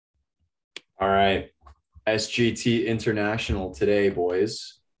All right. SGT International today,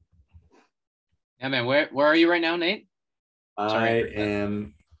 boys. Yeah, man. Where are you right now, Nate? I Sorry,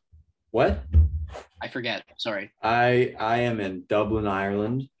 am what? I forget. Sorry. I am in Dublin,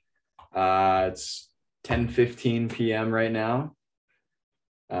 Ireland. It's 10:15 p.m. right now.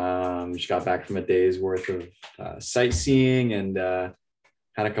 Just got back from a day's worth of sightseeing and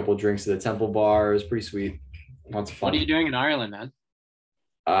had a couple drinks at the Temple Bar. It was pretty sweet. Lots of What are fun. you doing in Ireland, man?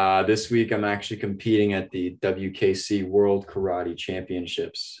 This week I'm actually competing at the WKC World Karate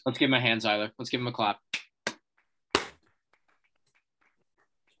Championships. Let's give him a hand, Zyler. Let's give him a clap.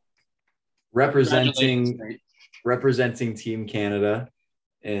 Congratulations, representing Nate. representing Team Canada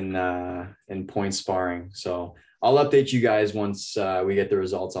in point sparring. So I'll update you guys once we get the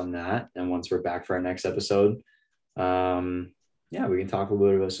results on that, and once we're back for our next episode. Yeah, we can talk a little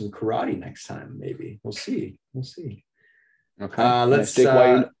bit about some karate next time. Maybe we'll see. We'll see. Okay. Let's.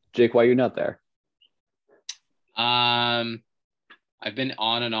 Jake, why you not there? I've been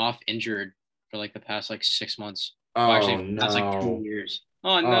on and off injured for like the past 6 months. Well, Oh actually, that's like 2 no! years.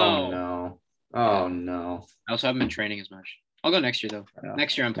 Oh Oh no. no! Yeah. Oh no! I also haven't been training as much. I'll go next year though. Yeah.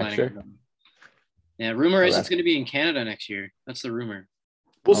 Next year I'm Next planning on year? going. Yeah, rumor is Okay. it's going to be in Canada next year. That's the rumor.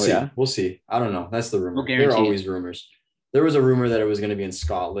 We'll Oh, see. yeah? We'll see. I don't know. That's the No rumor. There are guarantees. always rumors. There was a rumor that it was going to be in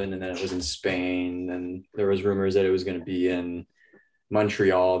Scotland, and then it was in Spain, and there was rumors that it was going to be in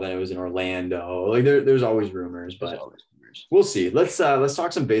Montreal, then it was in Orlando. Like there's always rumors, There's but always rumors. we'll see. Let's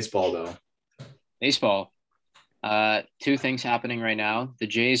talk some baseball though. Baseball. Two things happening right now. The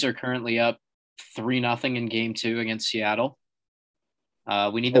Jays are currently up 3-0 in game 2 against Seattle.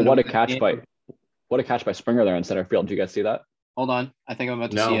 We need them. What a catch by Springer there in center field. Did you guys see that? Hold on. I think I'm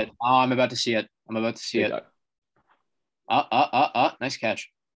about to No. see it. Oh, I'm about to see it. I'm about to see it. Nice catch.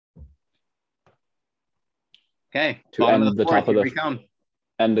 Okay. To end the fourth, top of here we come.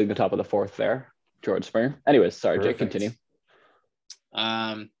 ending the top of the fourth there, George Springer. Anyways, sorry, Jake, Perfect. continue.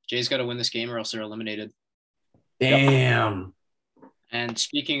 Jay's got to win this game or else they're eliminated. Damn. And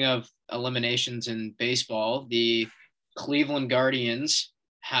speaking of eliminations in baseball, the Cleveland Guardians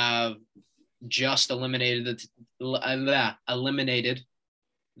have just eliminated the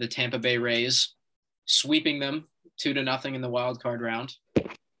Tampa Bay Rays, sweeping them 2-0 in the wild card round.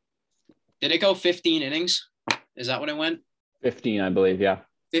 Did it go 15 innings? Is that what it went? 15, I believe. Yeah.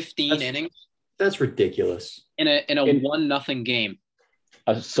 15 innings That's ridiculous. in a 1-0 game.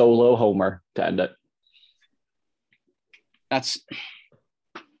 A solo homer to end it. I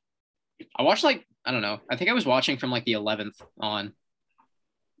watched I don't know. I think I was watching from the 11th on.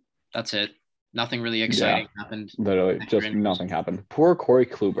 That's it. Nothing really exciting happened. Literally, just nothing happened. Poor Corey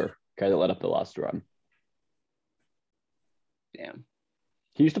Kluber, guy that let up the last run. Damn.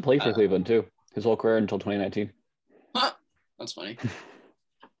 He used to play for Cleveland too, his whole career until 2019. That's funny.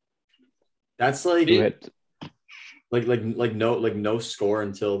 That's Who hit no score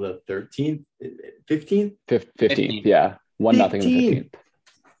until the 13th, 15th. 15th? Yeah, 1-0 in the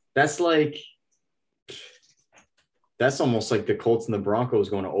 15th. That's almost like the Colts and the Broncos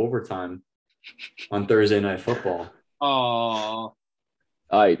going to overtime on Thursday Night Football. Oh.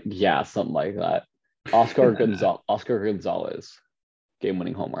 Yeah, something like that. Oscar Gonzalez,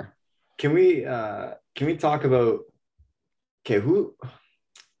 game-winning homer. Can we talk about who?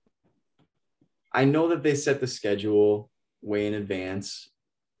 I know that they set the schedule way in advance,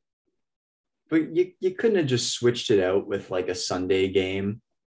 but you couldn't have just switched it out with a Sunday game.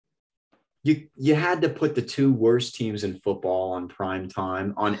 You had to put the two worst teams in football on prime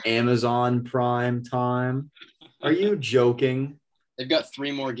time, on Amazon prime time. Are you joking? They've got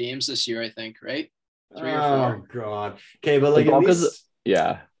 3 more games this year, I think, right? 3 or 4. Oh God. Okay, but The at Broncos, least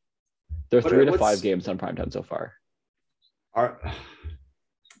yeah, they're 3 to what's- 5 games on primetime so far.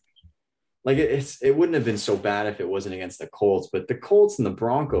 It wouldn't have been so bad if it wasn't against the Colts, but the Colts and the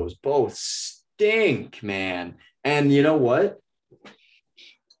Broncos both stink, man. And you know what?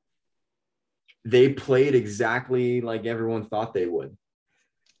 They played exactly like everyone thought they would.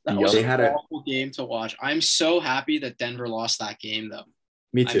 That was an awful game to watch. I'm so happy that Denver lost that game, though.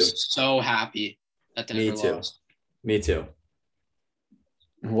 Me too. I'm so happy that Denver lost. Me too.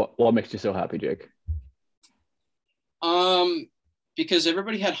 What makes you so happy, Jake? Because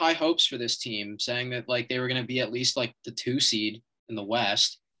everybody had high hopes for this team, saying that they were going to be at least the 2 seed in the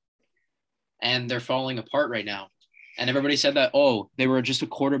West, and they're falling apart right now. And everybody said that, they were just a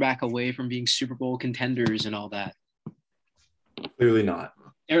quarterback away from being Super Bowl contenders and all that. Clearly not.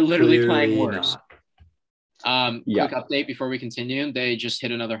 They're literally playing worse. Yeah. Quick update before we continue. They just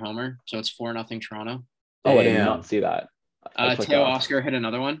hit another homer, so it's 4-0 Toronto. Oh, I did not see that. Teo Oscar hit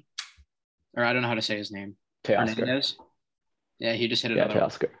another one. Or I don't know how to say his name. Teo Oscar. Hernandez. Yeah, he just hit another one.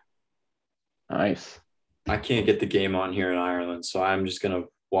 Oscar. Nice. I can't get the game on here in Ireland, so I'm just gonna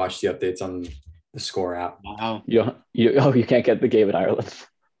watch the updates on the Score app. Wow. You can't get the game in Ireland.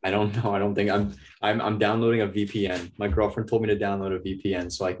 I don't know. I don't think I'm downloading a VPN. My girlfriend told me to download a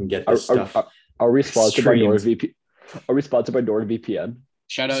VPN so I can get this stuff. Are we sponsored by streamed. NordVPN? Are we sponsored by NordVPN?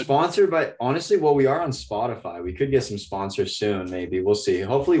 Shout out. Sponsored by, honestly, well, we are on Spotify. We could get some sponsors soon, maybe. We'll see.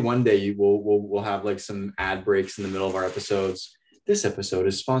 Hopefully one day we'll have like some ad breaks in the middle of our episodes. This episode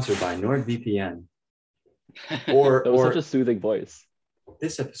is sponsored by NordVPN. That was such a soothing voice.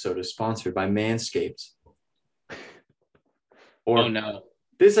 This episode is sponsored by Manscaped. Or Oh no.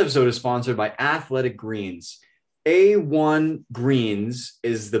 this episode is sponsored by Athletic Greens. A1 Greens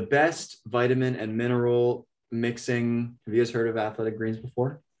is the best vitamin and mineral mixing. Have you guys heard of Athletic Greens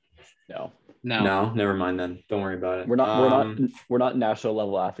before? No. No. Never mind then. Don't worry about it. We're not national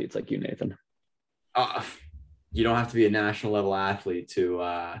level athletes like you, Nathan. You don't have to be a national level athlete to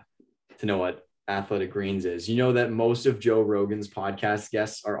know what Athletic Greens is. You know that most of Joe Rogan's podcast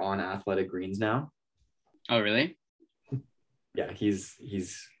guests are on Athletic Greens now. Oh really? Yeah, he's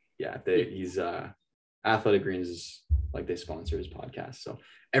Athletic Greens is like they sponsor his podcast. So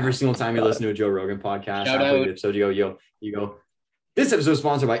every single time you listen to a Joe Rogan podcast, Shout out. episode, you go, this episode is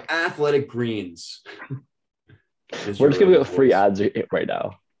sponsored by Athletic Greens. We're just giving out free ads right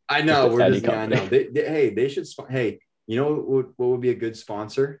now. I know. With We're any just, yeah, I know. They should. Hey, you know what would be a good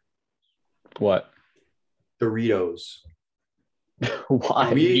sponsor? What? Doritos.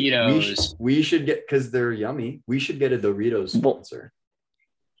 Why? We should get, because they're yummy. We should get a Doritos sponsor.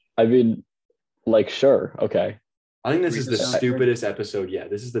 I mean, like, sure, okay. I think this is the stupidest episode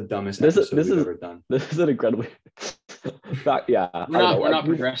yet. This is the dumbest episode we've ever done. This is an incredibly. We're not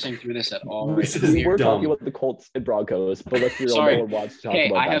progressing through this at all. We were talking about the Colts and Broncos, but let's be real. No one wants to talk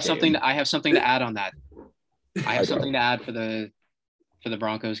about I have something to add on that. I have something to add for the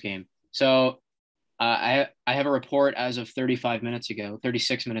Broncos game. So I have a report as of 36 minutes ago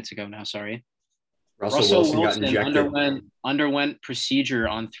now, sorry. Russell Wilson got injected. Underwent procedure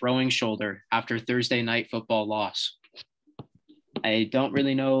on throwing shoulder after Thursday night football loss. I don't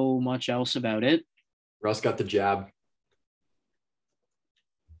really know much else about it. Russ got the jab.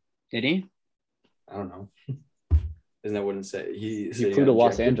 Did he? I don't know. Isn't that what it said? He flew to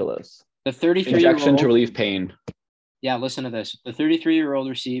Los Angeles. The 33 injection to relieve pain. Yeah, listen to this. The 33-year-old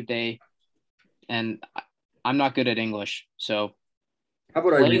received and I'm not good at English, so how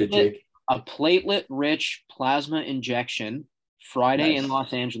about I read it, Jake? A platelet-rich plasma injection Friday in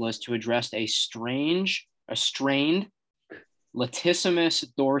Los Angeles to address a strained latissimus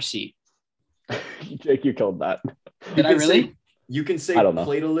dorsi. Jake, you killed that. Did I really? You can say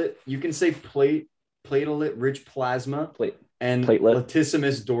platelet. You can say platelet-rich plasma and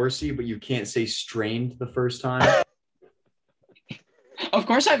latissimus dorsi, but you can't say strained the first time. Of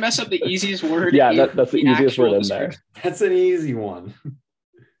course, I mess up the easiest word. Yeah, that's the easiest word in there. That's an easy one.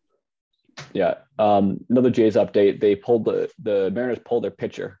 Yeah. Another Jays update. They pulled the Mariners pulled their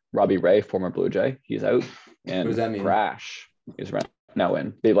pitcher, Robbie Ray, former Blue Jay. He's out. And what does that mean? Crash is now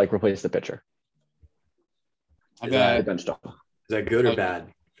in. They replaced the pitcher. Is that good or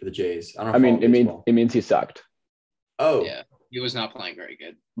bad for the Jays? I mean, it means he sucked. Oh. Yeah. He was not playing very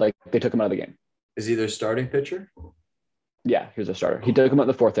good. Like, they took him out of the game. Is he their starting pitcher? Yeah, he was a starter. He took him out in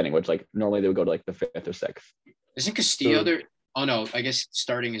the fourth inning, which normally they would go to the fifth or sixth. Isn't Castillo there? Oh no, I guess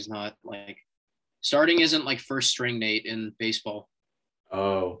starting isn't first string, Nate, in baseball.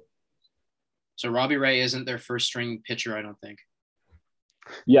 Oh. So Robbie Ray isn't their first string pitcher, I don't think.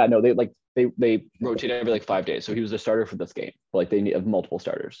 Yeah, no, they rotate every 5 days. So he was a starter for this game. But they need multiple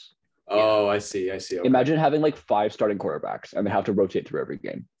starters. Oh, I see. Okay. Imagine having 5 starting quarterbacks and they have to rotate through every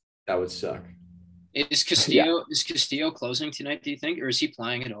game. That would suck. Is Castillo closing tonight, do you think, or is he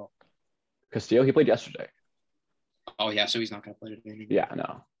playing at all? Castillo, he played yesterday. Oh yeah, so he's not going to play today. Yeah,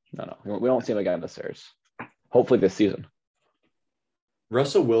 no. We don't see him again this series. Hopefully this season.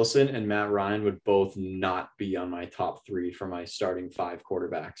 Russell Wilson and Matt Ryan would both not be on my top 3 for my starting 5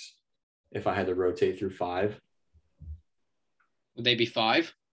 quarterbacks if I had to rotate through 5. Would they be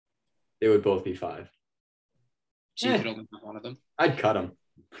 5? They would both be 5. So you could only have one of them. I'd cut him.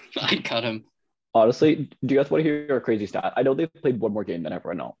 I'd cut him. Honestly, do you guys want to hear a crazy stat? I know they've played one more game than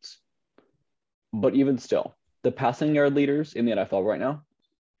everyone else. But even still, the passing yard leaders in the NFL right now,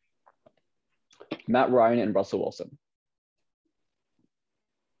 Matt Ryan and Russell Wilson.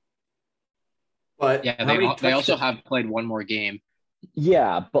 But yeah, they also have played one more game.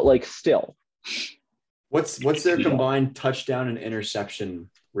 Yeah, but still. What's their combined touchdown and interception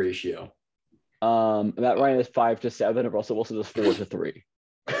ratio? Matt Ryan is 5-7 and Russell Wilson is 4-3.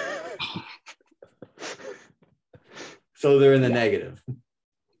 So they're in the negative.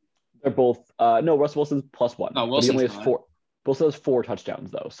 They're both no, Russell Wilson's +1. No, But he only Wilson's has not. 4. Wilson has 4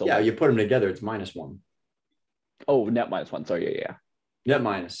 touchdowns though. So Yeah, like, you put them together, it's -1. oh, net -1. Sorry, yeah. Net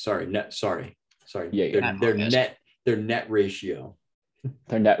minus. Sorry, net. Sorry. Yeah. Their net ratio.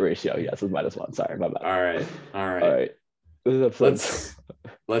 Their net ratio, yes, is -1. Sorry, my bad. All right. All right. This is episode.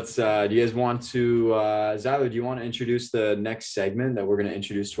 Let's do you guys want to Zyler, do you want to introduce the next segment that we're going to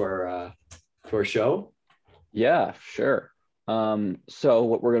introduce to our show? Yeah, sure. So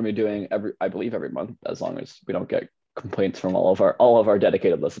what we're going to be doing I believe every month, as long as we don't get complaints from all of our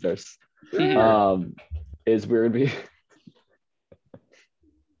dedicated listeners, is we're going to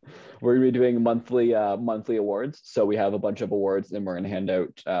be doing monthly awards. So we have a bunch of awards, and we're going to hand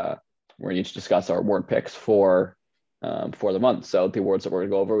out. We're going to each discuss our award picks for the month. So the awards that we're going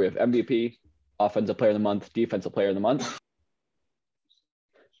to go over, we have MVP, Offensive Player of the Month, Defensive Player of the Month,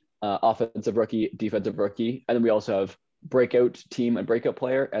 Offensive Rookie, Defensive Rookie, and then we also have Breakout Team and Breakout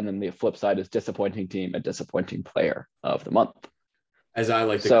Player, and then the flip side is Disappointing Team and Disappointing Player of the Month. As I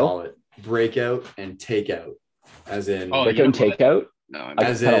like to call it, breakout and takeout, as in breakout and takeout. No, I kind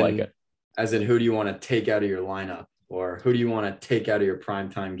of like it. As in, who do you want to take out of your lineup, or who do you want to take out of your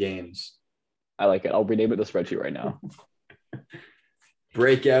primetime games? I like it. I'll rename it the spreadsheet right now.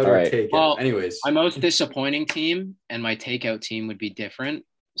 Breakout or takeout. Well, anyways, my most disappointing team and my takeout team would be different.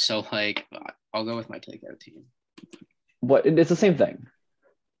 So like, I'll go with my takeout team. What? It's the same thing.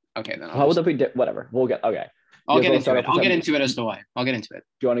 Okay, then. How would that be? Whatever. We'll get. Okay. I'll get into it. I'll get into it as to why. I'll get into it.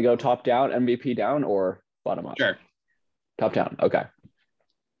 Do you want to go top down, MVP down, or bottom up? Sure. Top down. Okay.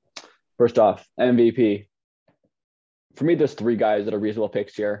 First off, MVP. For me, there's 3 guys that are reasonable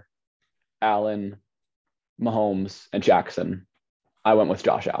picks here: Allen, Mahomes, and Jackson. I went with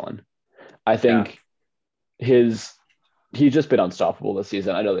Josh Allen. I think he's just been unstoppable this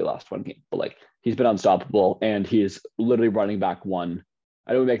season. I know they lost 1 game, but like, he's been unstoppable, and he's literally running back 1.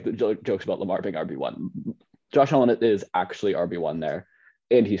 I know we make the jokes about Lamar being RB1. Josh Allen is actually RB1 there,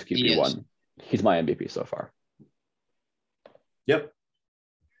 and he's QB1. He's my MVP so far. Yep.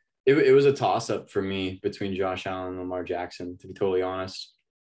 It was a toss-up for me between Josh Allen and Lamar Jackson, to be totally honest.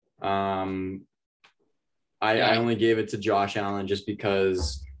 I only gave it to Josh Allen just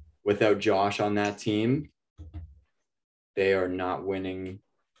because without Josh on that team, they are not winning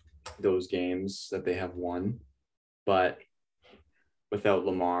those games that they have won. But without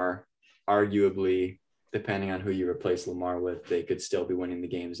Lamar, arguably, depending on who you replace Lamar with, they could still be winning the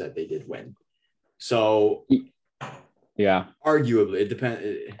games that they did win. So, yeah, arguably, it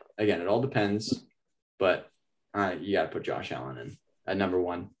depends. Again, it all depends. But you got to put Josh Allen in at number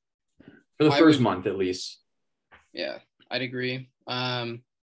 1 for the first month at least. Yeah, I'd agree. I'm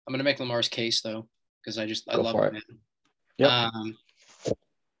gonna make Lamar's case though, because I love him. Yep.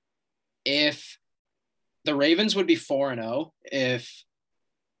 If the Ravens would be 4-0 if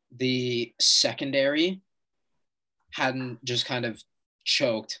the secondary hadn't just kind of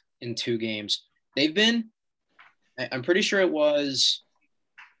choked in 2 games. I'm pretty sure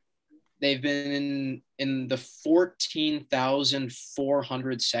they've been in the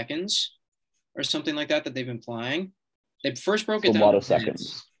 14,400 seconds or something like that they've been playing. They first broke it down. A lot of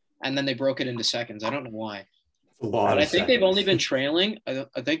seconds. And then they broke it into seconds. I don't know why. But I think they've only been trailing. I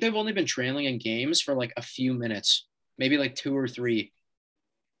think they've only been trailing in games for like a few minutes, maybe like 2 or 3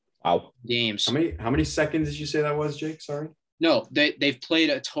 games. How many seconds did you say that was, Jake? Sorry. No, they've played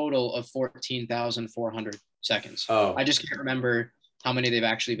a total of 14,400 seconds. Oh, I just can't remember how many they've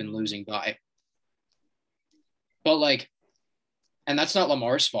actually been losing by. But like, and that's not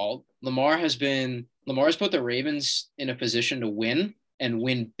Lamar's fault. Lamar has put the Ravens in a position to win and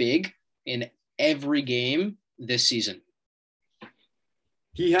win big in every game this season.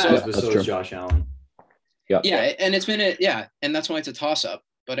 He has, but so is Josh Allen. Yeah, and it's been and that's why it's a toss-up.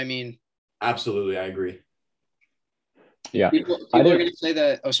 But I mean, absolutely, I agree. Yeah, people are going to say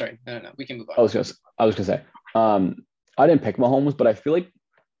that. Oh, sorry, no, we can move on. I was gonna say, I didn't pick Mahomes, but I feel like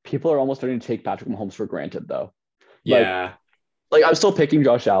people are almost starting to take Patrick Mahomes for granted, though. Yeah. Like I'm still picking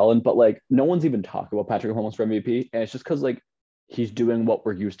Josh Allen, but like no one's even talking about Patrick Mahomes for MVP, and it's just because like he's doing what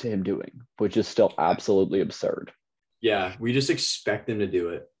we're used to him doing, which is still absolutely absurd. Yeah, we just expect him to do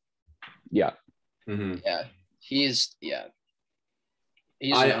it. Yeah. Mm-hmm. Yeah, he's I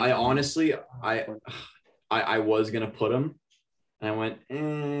honestly, I was gonna put him, and I went,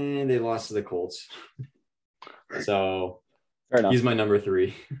 they lost to the Colts, so fair enough. He's my number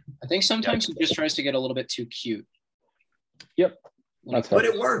 3. I think sometimes he just tries to get a little bit too cute. Yep, but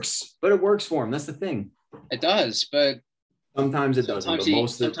it works. But it works for him. That's the thing. It does, but sometimes it doesn't. But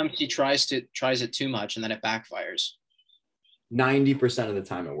sometimes he tries it too much, and then it backfires. 90% of the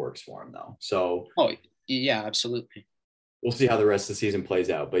time, it works for him, though. So. Oh yeah, absolutely. we'll see how the rest of the season plays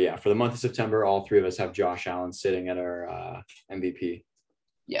out. But yeah, for the month of September, all three of us have Josh Allen sitting at our MVP.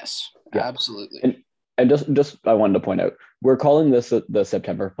 Yes, Yeah. absolutely. And just I wanted to point out, we're calling this the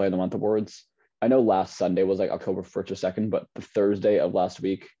September Play of the Month awards. I know last Sunday was like October 1st or 2nd, but the Thursday of last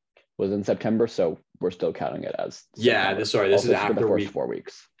week was in September, so we're still counting it as September. This is after the first 4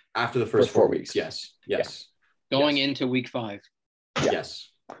 weeks. After the first 4 weeks. Yes. Going into week 5. Yeah. Yes.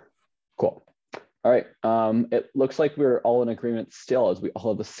 Cool. All right. It looks like we're all in agreement still, as we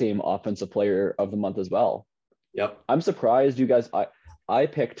all have the same offensive player of the month as well. Yep. I'm surprised you guys. I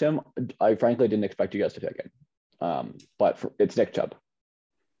picked him. I frankly didn't expect you guys to pick him. But it's Nick Chubb.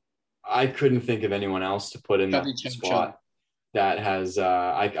 I couldn't think of anyone else to put in that spot. Chubb. That has.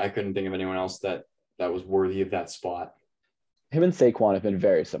 I couldn't think of anyone else that was worthy of that spot. Him and Saquon have been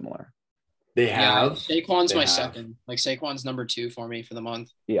very similar. They have. Saquon's my second. Like Saquon's number 2 for me for the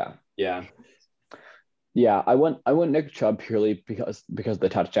month. Yeah. Yeah. I went Nick Chubb purely because of the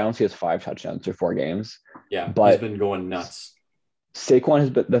touchdowns. He has 5 touchdowns through 4 games. Yeah, but he's been going nuts. Saquon has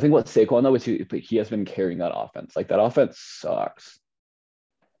been, the thing about Saquon though is he has been carrying that offense. Like that offense sucks.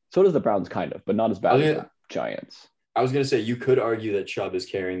 So does the Browns kind of, but not as bad as the Giants. I was gonna say you could argue that Chubb is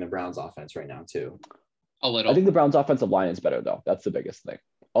carrying the Browns offense right now too. A little. I think the Browns offensive line is better though. That's the biggest thing.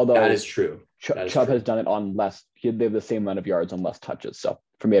 Although that is true. Chubb has done it on less. They have the same amount of yards on less touches. So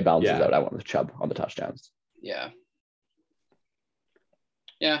for me, it balances out. I went with Chubb on the touchdowns. Yeah.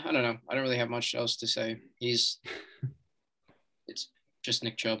 Yeah, I don't know. I don't really have much else to say. It's just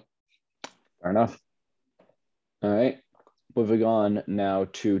Nick Chubb. Fair enough. All right. Moving on now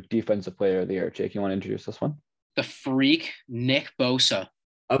to Defensive Player of the Year. Jake, you want to introduce this one? The freak, Nick Bosa.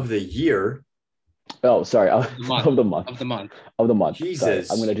 Of the year? Oh, sorry. Of the month. Jesus. Sorry.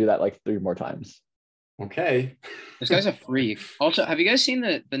 I'm going to do that like 3 more times. Okay. This guy's a freak. Also, have you guys seen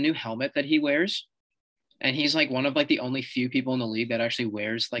the new helmet that he wears? And he's like one of like the only few people in the league that actually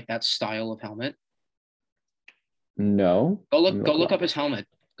wears like that style of helmet. No. Go look up his helmet.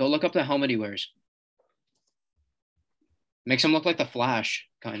 Go look up the helmet he wears. Makes him look like the Flash,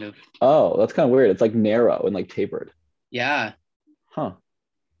 kind of. Oh, that's kind of weird. It's like narrow and like tapered. Yeah. Huh.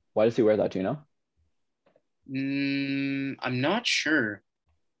 Why does he wear that? Do you know? I'm not sure,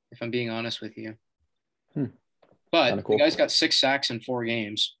 if I'm being honest with you. But cool. The guy's got 6 sacks in 4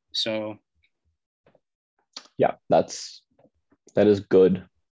 games. So yeah, that is good.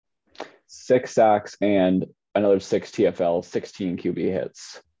 6 sacks and another 6 TFL, 16 QB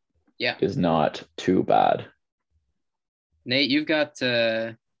hits. Yeah. Is not too bad. Nate, you've got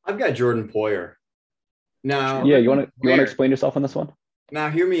I've got Jordan Poyer. Now you want to explain yourself on this one? Now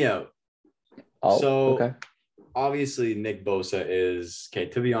hear me out. Oh, so okay. Obviously Nick Bosa is okay.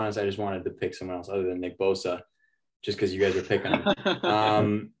 To be honest, I just wanted to pick someone else other than Nick Bosa, just because you guys are picking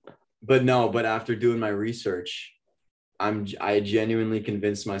him. But after doing my research, I genuinely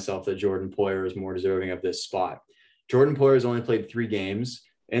convinced myself that Jordan Poyer is more deserving of this spot. Jordan Poyer has only played 3 games.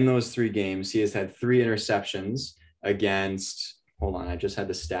 In those 3 games, he has had 3 interceptions against. Hold on, I just had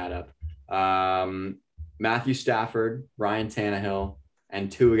the stat up. Matthew Stafford, Ryan Tannehill,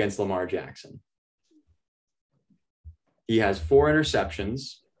 and 2 against Lamar Jackson. He has 4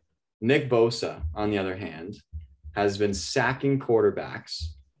 interceptions. Nick Bosa, on the other hand, has been sacking quarterbacks.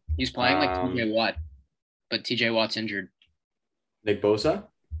 He's playing like TJ Watt, but TJ Watt's injured. Nick Bosa?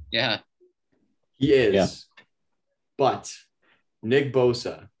 Yeah. He is. Yeah. But Nick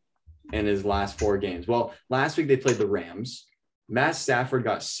Bosa in his last 4 games. Well, last week they played the Rams. Matt Stafford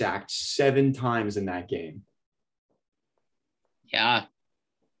got sacked 7 times in that game. Yeah.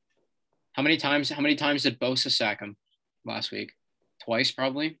 How many times did Bosa sack him last week? Twice,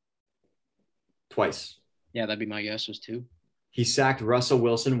 probably? Twice. Yeah, that'd be my guess, was 2. He sacked Russell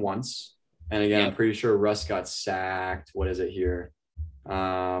Wilson once. And again, I'm pretty sure Russ got sacked. What is it here?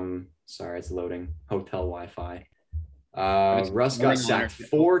 Sorry, it's loading. Hotel Wi-Fi. Russ got sacked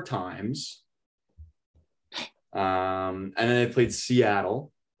 4 times. And then they played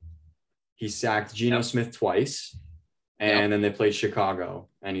Seattle. He sacked Geno Smith twice. And then they played Chicago.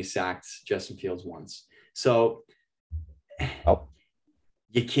 And he sacked Justin Fields once. So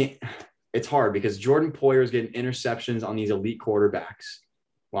you can't – it's hard because Jordan Poyer is getting interceptions on these elite quarterbacks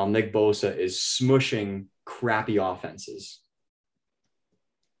while Nick Bosa is smushing crappy offenses.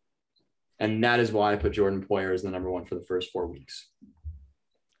 And that is why I put Jordan Poyer as the number 1 for the first 4 weeks.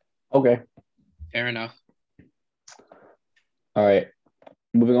 Okay. Fair enough. All right.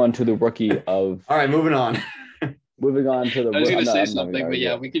 Moving on to the rookie of. All right, moving on. Moving on to the. I was going to say something, but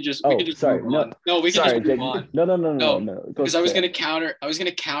yeah, we could just move on. No, we could just move on. No. Because I was going to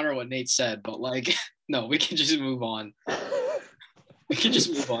counter what Nate said, but like, no, we can just move on. We can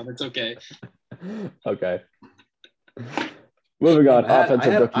just move on. It's okay. Okay. Moving on. I had- Offensive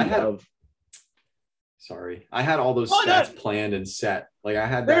I had- rookie I had- of. Sorry, I had all those Oh, no. stats planned and set. Like I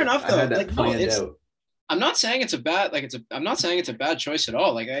had Fair that. enough, I had though. that Like, no, planned it's- out. I'm not saying it's a bad I'm not saying it's a bad choice at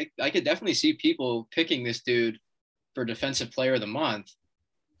all. Like I could definitely see people picking this dude for defensive player of the month.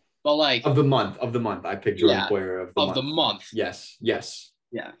 But like Of the month. I picked Jordan Yeah, Poyer of the of month. the month. Yes. Yeah.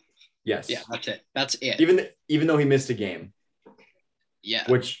 Yes. Yeah, that's it. Even though he missed a game, Yeah.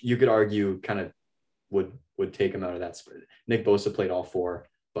 which you could argue kind of would take him out of that spread. Nick Bosa played all four,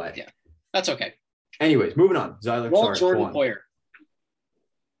 but Yeah. That's okay. anyways, moving on. Zyler, Well, sorry, Jordan go on. Poyer.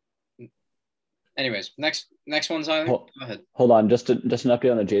 Anyways, next one, Zyler. Go ahead. Hold on, just an update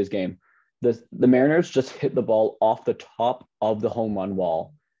on the Jays game. The Mariners just hit the ball off the top of the home run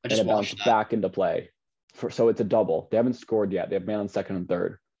wall I and just it bounced watched that. back into play. So it's a double. They haven't scored yet. They have man on second and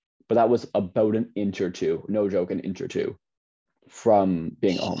third, but that was about an inch or two. No joke, an inch or two from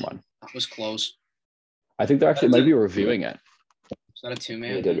being a home run. That was close. I think they're actually might be reviewing it. Is that a two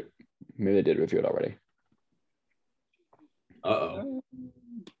Maybe man? they did review it already. Uh-oh.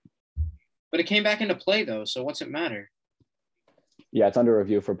 But it came back into play though, so what's it matter? Yeah, it's under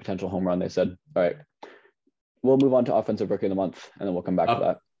review for potential home run. They said. All right, we'll move on to offensive rookie of the month, and then we'll come back to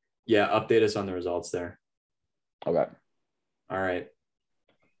that. Yeah, update us on the results there. Okay. All right.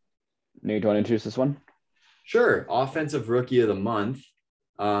 Need to introduce this one? Sure. Offensive rookie of the month.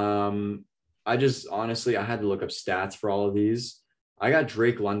 I just honestly I had to look up stats for all of these. I got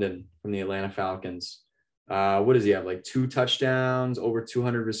Drake London from the Atlanta Falcons. What does he have? Like 2 touchdowns, over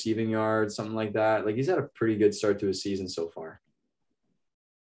 200 receiving yards, something like that. Like he's had a pretty good start to his season so far.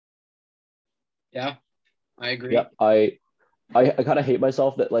 Yeah, I agree. Yeah, I kind of hate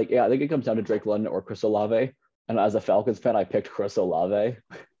myself that I think it comes down to Drake London or Chris Olave. And as a Falcons fan, I picked Chris Olave.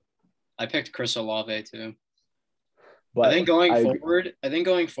 I picked Chris Olave too. But I think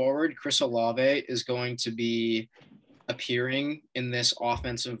going forward, Chris Olave is going to be appearing in this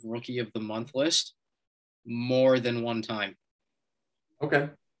offensive rookie of the month list more than one time. Okay.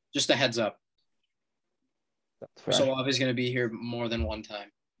 Just a heads up. That's Chris fair. Olave is going to be here more than one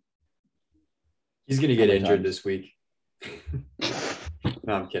time. He's going to get How many injured times? this week.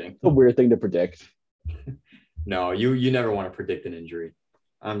 No, I'm kidding. It's a weird thing to predict, No, you never want to predict an injury.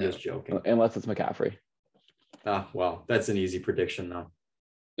 I'm No. just joking. unless it's McCaffrey. Well, that's an easy prediction though.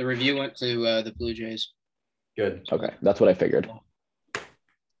 The review went to the Blue Jays. Good. Okay, that's what I figured.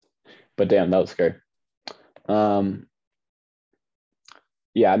 But damn, that was scary.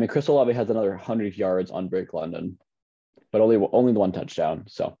 Yeah, I mean, Chris Olave has another 100 yards on Drake London, but only the one touchdown.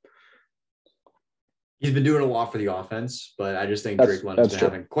 So He's been doing a lot for the offense, but I just think That's- Drake London's been that's true.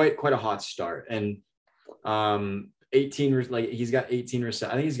 having quite a hot start. And 18 like he's got 18 I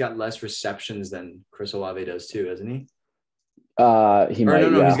think he's got less receptions than Chris Olave does too, doesn't he? he Or might.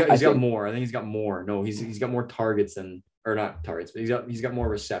 no, Yeah, he's got more. I think he's got more. No, he's got more targets than or not targets, but he's got more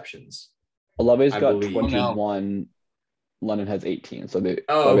receptions. Olave's I got believe. 21. London has 18. So they.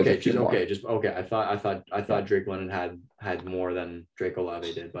 Oh, Olave's okay. 18 more. Okay. I thought Drake London had more than Drake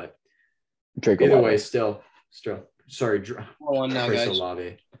Olave did, but Drake either Olave. way, still. Sorry, 4-1 now, Chris guys.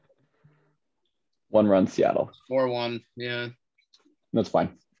 Olave. 1 run Seattle. 4-1. Yeah. That's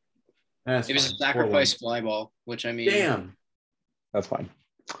fine. That's It was a fine. sacrifice fly ball, which I mean. 4-1. Damn. That's fine.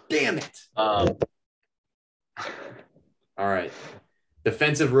 Damn it. All right.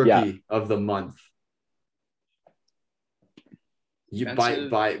 Defensive rookie Yeah. of the month. Defensive-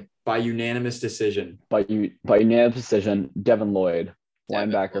 By unanimous decision. By unanimous decision, Devin Lloyd, Devin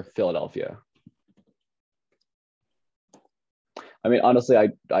linebacker, Lloyd. Philadelphia. I mean, honestly,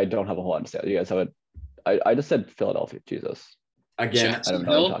 I don't have a whole lot to say. You guys have it. I just said Philadelphia. Jesus. Again, I don't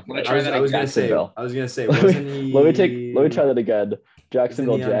know what I'm Jacksonville. talking Wanna about. try that I was again? gonna say, Let wasn't me, he? let me try that again.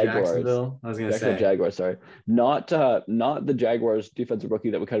 Jacksonville Wasn't he on Jaguars. Jacksonville? I was gonna Jacksonville say. Jaguars. Sorry, not the Jaguars defensive rookie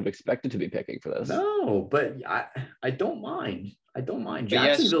that we kind of expected to be picking for this. No, but I don't mind. I don't mind. But yes,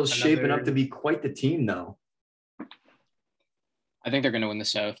 Jacksonville's shaping up another- to be quite the team, though. I think they're going to win the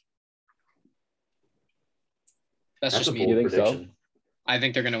South. That's That's just a me. bold You think so? prediction. I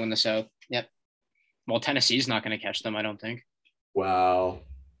think they're going to win the South. Yep. Well, Tennessee's not going to catch them, I don't think. Wow.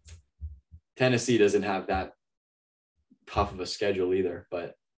 Tennessee doesn't have that tough of a schedule either,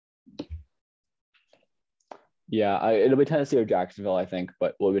 but Yeah, it'll be Tennessee or Jacksonville, I think,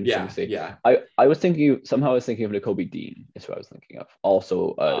 but we'll be interesting to see. yeah. I was thinking somehow I was thinking of Nakobe Dean is who I was thinking of.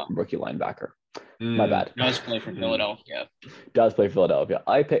 Also a Oh. rookie linebacker. My bad. Does play for Philadelphia. Does play Philadelphia.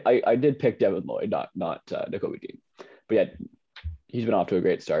 I did pick Devin Lloyd, not Nakobe Dean. But yeah, he's been off to a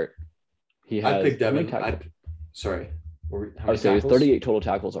great start. He has I picked how many Devin. tackles? Sorry. How I many would say he's tackles? 38 total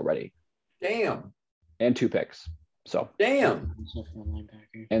tackles already Damn. and 2 picks. So Damn.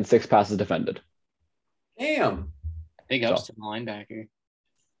 and 6 passes defended. Damn. Big ups to the linebacker.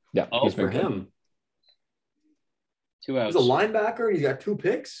 Yeah, Oh, he's For been good. him. 2 outs. He's a linebacker and he's got 2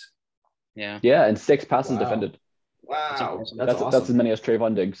 picks. Yeah. Yeah, and 6 passes Wow. defended. Wow. impressive. That's That's as awesome. many as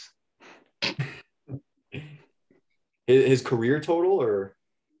Trayvon Diggs. His career total or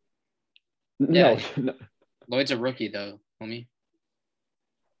No, Lloyd's a rookie though, homie.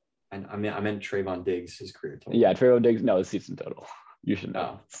 I meant Trayvon Diggs, his career total. yeah, Trayvon Diggs. No, his season total. You should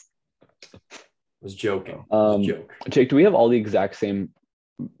know. Was joking. It was a joke. Jake, do we have all the exact same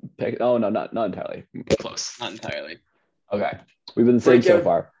pick? Oh no, not entirely. Close. Not entirely. Okay, we've been the same so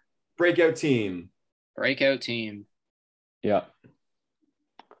far. Breakout team. Breakout team. Yeah.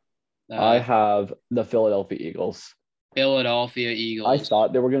 I have the Philadelphia Eagles. Philadelphia Eagles. I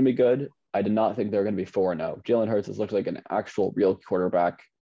thought they were going to be good. I did not think they were going to be 4-0. Jalen Hurts has looked like an actual real quarterback.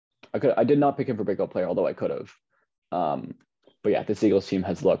 I did not pick him for breakout player, although I could have. But yeah, this Eagles team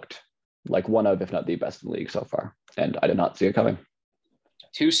has looked like one of, if not the best in the league so far. And I did not see it coming.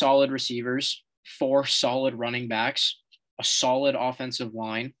 2 solid receivers, 4 solid running backs, a solid offensive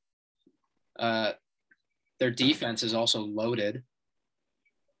line. Their defense is also loaded.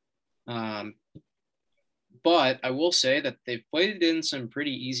 But I will say that they've played in some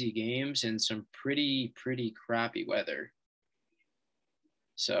pretty easy games in some pretty crappy weather.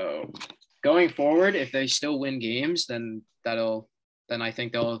 So going forward, if they still win games, then I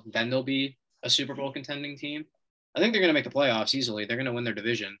think they'll be a Super Bowl contending team. I think they're going to make the playoffs easily. They're going to win their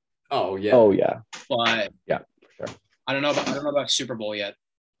division. Oh yeah. Oh yeah. But yeah, for sure. I don't know about Super Bowl yet.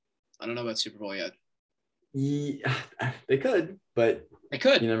 Yeah, they could, but They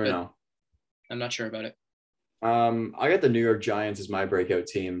could. You never know. I'm not sure about it. I got the New York Giants as my breakout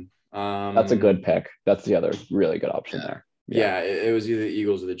team. That's a good pick. That's the other really good option there. Yeah, it was either the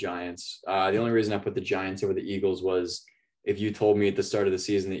Eagles or the Giants. The only reason I put the Giants over the Eagles was if you told me at the start of the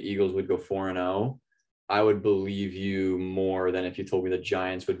season the Eagles would go 4-0, I would believe you more than if you told me the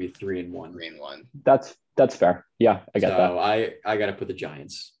Giants would be 3-1. 3-1. That's fair. Yeah, I get that. I got to put the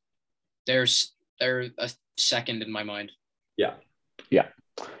Giants. They're a second in my mind. Yeah.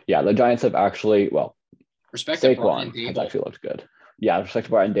 The Giants have actually, respect to Saquon has actually looked good. Yeah, respect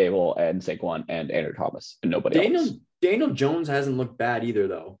to Brian Dable and Saquon and Andrew Thomas and nobody else. Daniel Jones hasn't looked bad either,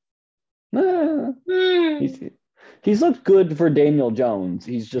 though. He's looked good for Daniel Jones.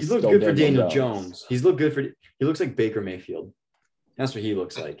 He's looked good for Daniel Jones. He looks like Baker Mayfield. That's what he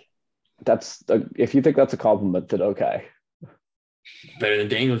looks like. That's if you think that's a compliment, then okay. Better than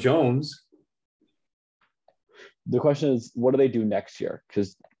Daniel Jones. The question is, what do they do next year?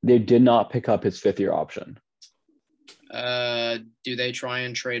 Because they did not pick up his 5th-year option. Do they try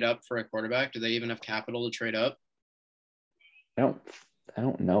and trade up for a quarterback? Do they even have capital to trade up? I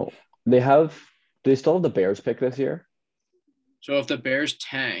don't know. They still have the Bears pick this year. So if the Bears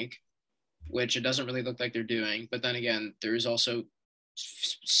tank, which it doesn't really look like they're doing, but then again, there's also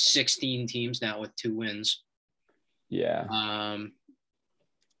 16 teams now with 2 wins. Yeah.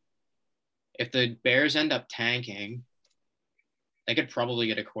 If the Bears end up tanking, they could probably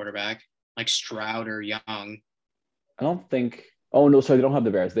get a quarterback like Stroud or Young. I don't think. Oh no, sorry, they don't have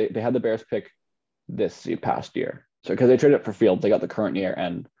the Bears. They had the Bears pick this past year. So because they traded it for Fields, they got the current year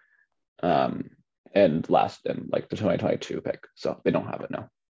and like the 2022 pick. So they don't have it now.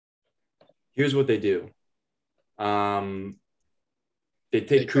 Here's what they do. They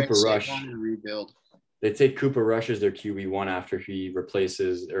take Cooper Rush and rebuild. They take Cooper Rush as their QB1 after he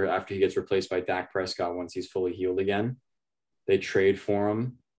gets replaced by Dak Prescott once he's fully healed again. They trade for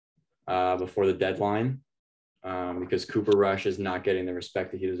him before the deadline because Cooper Rush is not getting the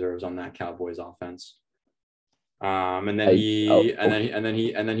respect that he deserves on that Cowboys offense. And then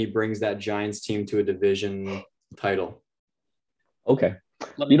he brings that Giants team to a division title. Okay.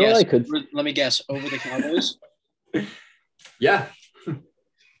 Let me guess over the Cowboys. Yeah.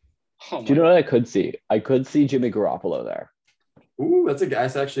 Do you know what I could see? I could see Jimmy Garoppolo there. Ooh,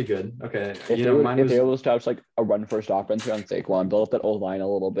 that's actually good. Okay. If they were able to establish like a run first offense on Saquon, build up that old line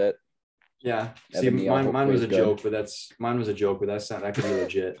a little bit. Yeah. See, mine was a joke, but that could be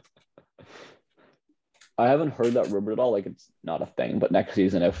legit. I haven't heard that rumored at all. Like it's not a thing, but next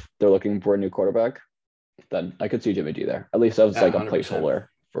season, if they're looking for a new quarterback, then I could see Jimmy G there. At least as like 100%. A placeholder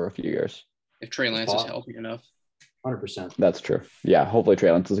for a few years. If Trey Lance is healthy enough. 100%. That's true. Yeah. Hopefully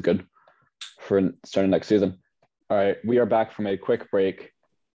Trey Lance is good for starting next season. All right. We are back from a quick break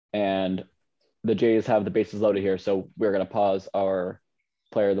and the Jays have the bases loaded here. So we're going to pause our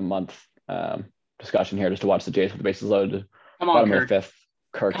player of the month discussion here just to watch the Jays with the bases loaded. Come on, Kirk. 5th.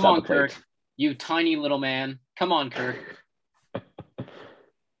 Kirk's Come on, at the plate. Kirk. You tiny little man. Come on, Kirk.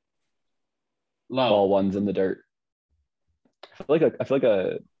 Low. Ball one's in the dirt. I feel like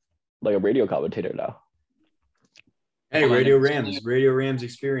a radio commentator now. Hey, Hold on, Radio Rams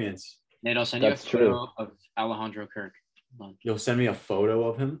experience. Nate, I'll send you a That's photo of Alejandro Kirk. Hold on. You'll send me a photo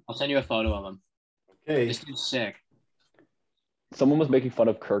of him? I'll send you a photo of him. Okay. This dude's sick. Someone was making fun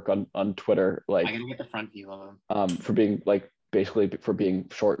of Kirk on Twitter, I like gotta get the front view of him. for being like basically for being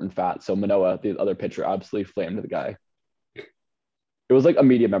short and fat. So Manoa, the other pitcher, absolutely flamed the guy. It was like a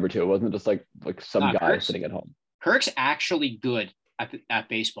media member too. It wasn't just like some Nah, guy Kirk's- sitting at home. Kirk's actually good at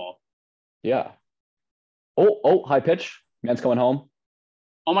baseball. Yeah. Oh, high pitch. Man's coming home.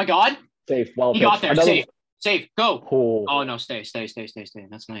 Oh my God. Safe. Wild He pitch. got there. Another- Safe. Go. Oh, Oh no, stay.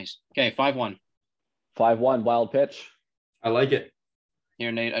 That's nice. Okay, 5-1. 5-1. Wild pitch. I like it.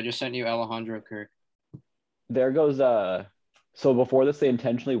 Here, Nate. I just sent you Alejandro Kirk. There goes so before this they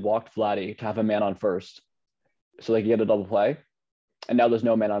intentionally walked Vladdy to have a man on first so they could get a double play, and now there's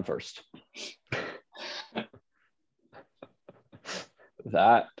no man on first.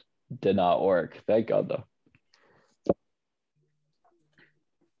 That did not work. Thank God though.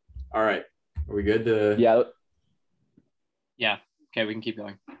 All right. Are we good to Yeah. Okay, we can keep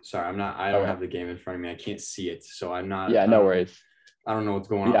going. Sorry, I don't Okay. have the game in front of me. I can't see it. So I'm not No worries. I don't know what's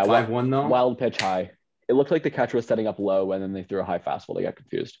going on. Yeah, 5-1 though. Wild pitch high. It looked like the catcher was setting up low and then they threw a high fastball. They got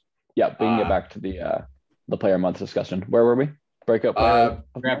confused. Yeah, we can get back to the player month discussion. Where were we? Breakout player.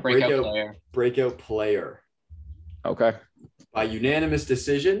 We're at breakout player. Breakout player. Okay. By unanimous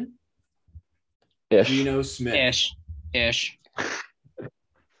decision, Ish. Geno Smith. Ish.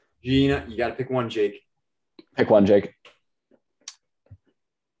 Gina, you got to pick one, Jake. Pick one, Jake.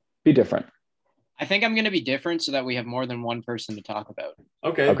 Be different. I think I'm going to be different so that we have more than one person to talk about.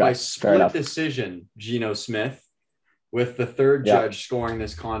 Okay. By Fair split enough. decision, Geno Smith, with the third Yeah. judge scoring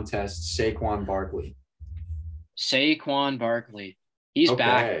this contest, Saquon Barkley. Saquon Barkley. He's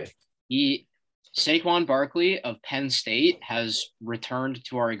back. Saquon Barkley of Penn State has returned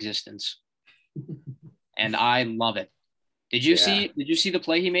to our existence. And I love it. Did you see the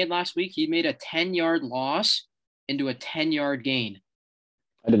play he made last week? He made a 10-yard loss into a 10-yard gain.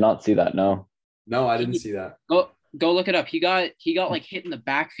 I did not see that. No. No, I didn't see that. Go look it up. He got like hit in the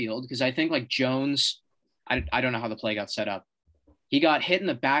backfield because I think like Jones, I don't know how the play got set up. He got hit in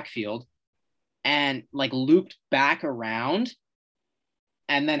the backfield and like looped back around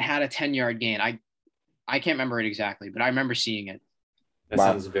and then had a 10-yard gain. I can't remember it exactly, but I remember seeing it. That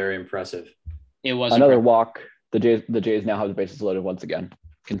sounds very impressive. It was another impressive. walk. The Jays now have the bases loaded once again.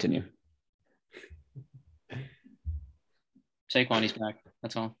 Continue. Saquon, he's back.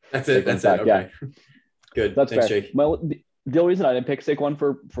 That's all. That's it. Saquon's That's it. back, yeah. Okay. Good. That's Thanks, fair. Jake. Well, the only reason I didn't pick Saquon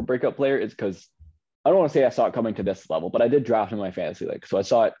for breakout player is because I don't want to say I saw it coming to this level, but I did draft in my fantasy league, so I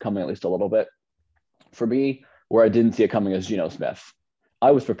saw it coming at least a little bit. For me, where I didn't see it coming is Geno Smith.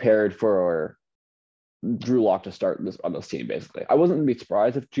 I was prepared for Drew Lock to start on this team, basically. I wasn't going to be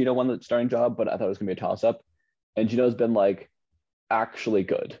surprised if Geno won the starting job, but I thought it was going to be a toss-up. And Geno's been, like, actually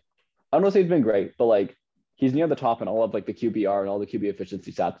good. I don't want to say he's been great, but, like, he's near the top in all of, like, the QBR and all the QB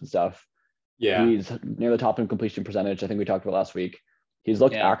efficiency stats and stuff. Yeah. He's near the top in completion percentage. I think we talked about last week. He's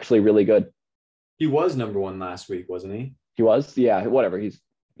looked Yeah. actually really good. He was number one last week, wasn't he? He was? Yeah, whatever. He's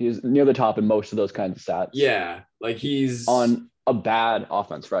near the top in most of those kinds of stats. Yeah. Like he's On a bad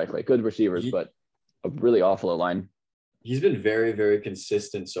offense, frankly. Good receivers, but a really awful line. He's been very, very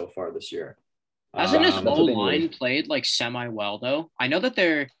consistent so far this year. Hasn't his that's what whole they line need. played like semi well though? I know that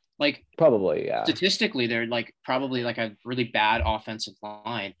they're like Probably, yeah. statistically they're like probably like a really bad offensive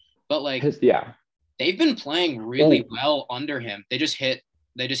line, but like Yeah. they've been playing really well under him. They just hit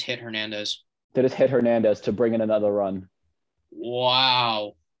Hernandez. They just hit Hernandez to bring in another run.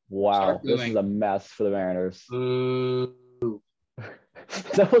 Wow. Wow. Start This booing. is a mess for the Mariners. Boo.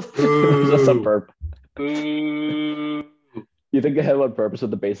 That was just a burp. Boo. You think they hit him on purpose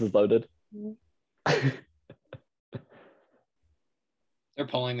with the bases loaded? They're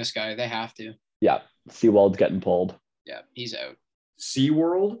pulling this guy. They have to. Yeah. Seawald's getting pulled. Yeah, he's out.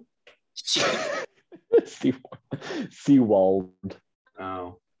 SeaWorld? Seawald.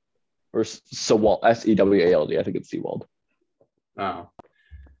 Oh. Or Sewald. SEWALD. I think it's Seawald. Oh.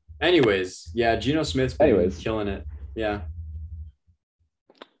 Anyways, yeah, Geno Smith's been killing it. Yeah.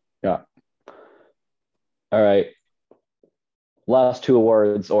 Yeah. All right. Last two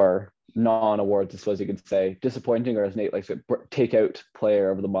awards, or non-awards, I suppose you could say. Disappointing, or as Nate likes to take out player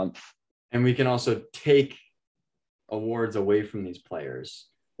of the month. And we can also take awards away from these players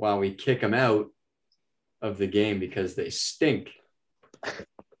while we kick them out of the game because they stink.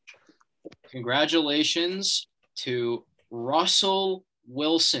 Congratulations to Russell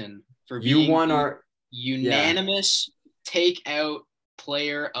Wilson for being You won our unanimous takeout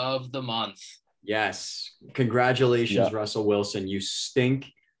player of the month. Yes. Congratulations, Yeah. Russell Wilson. You stink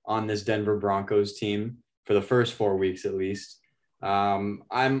on this Denver Broncos team for the first 4 weeks at least. I'm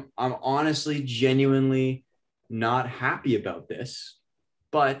honestly genuinely not happy about this,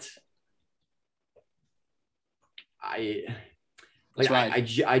 but I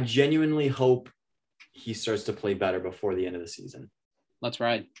genuinely hope he starts to play better before the end of the season. Let's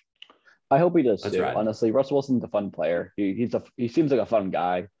ride. I hope he does too. Honestly, Russell Wilson's a fun player. He seems like a fun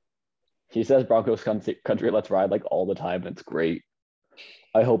guy. He says Broncos country, let's ride like all the time, and it's great.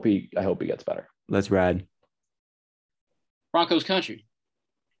 I hope he gets better. Let's ride. Broncos country.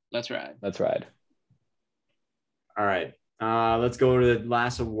 Let's ride. Let's ride. All right. Let's go to the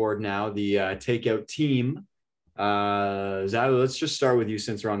last award now, the takeout team. Zyler, let's just start with you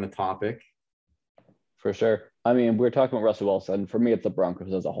since we're on the topic. For sure. I mean, we're talking about Russell Wilson. For me, it's the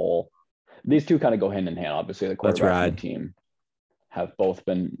Broncos as a whole. These two kind of go hand in hand. Obviously, the quarterback and the team have both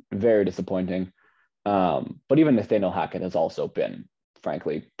been very disappointing. But even Nathaniel Hackett has also been,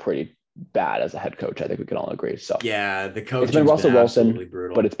 frankly, pretty bad as a head coach. I think we can all agree. So yeah, the coach. It's been Russell Wilson,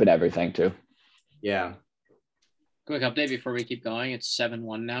 but it's been everything too. Yeah. Quick update before we keep going. It's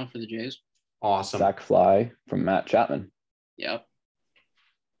 7-1 now for the Jays. Awesome. Sack fly from Matt Chapman. Yep.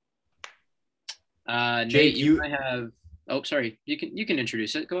 Jake, Nate, you have. Oh, sorry. You can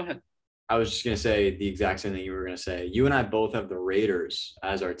introduce it. Go ahead. I was just gonna say the exact same thing you were gonna say. You and I both have the Raiders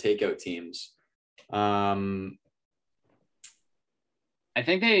as our takeout teams. I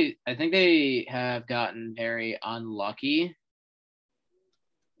think they have gotten very unlucky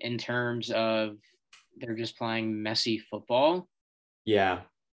in terms of they're just playing messy football. Yeah.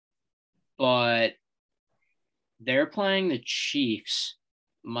 But they're playing the Chiefs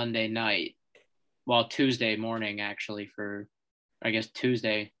Monday night. Well, Tuesday morning, actually,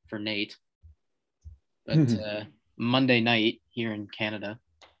 Tuesday for Nate. But Monday night here in Canada.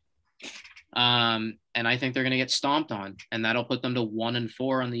 And I think they're going to get stomped on, and that'll put them to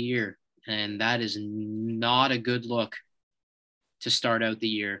 1-4 on the year. And that is not a good look to start out the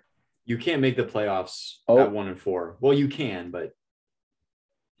year. You can't make the playoffs at 1-4. Well, you can, but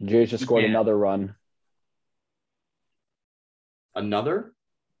Jays just scored another run. Another?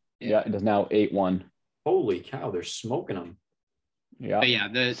 Yeah, it is now 8-1. Holy cow, they're smoking them. Yeah. But yeah,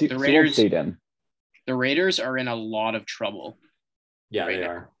 the Raiders. The Raiders are in a lot of trouble. Yeah, they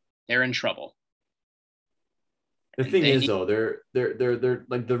are. They're in trouble. The thing is, though, they're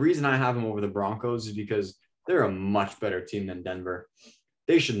like, the reason I have them over the Broncos is because they're a much better team than Denver.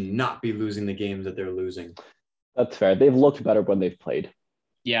 They should not be losing the games that they're losing. That's fair. They've looked better when they've played.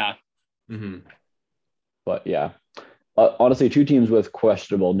 Yeah. Mm-hmm. But yeah, honestly, two teams with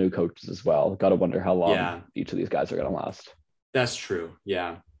questionable new coaches as well. Got to wonder how long each of these guys are going to last. That's true.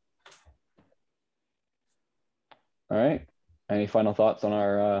 Yeah. All right. Any final thoughts on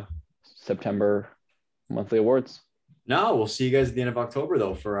our September monthly awards? No, we'll see you guys at the end of October,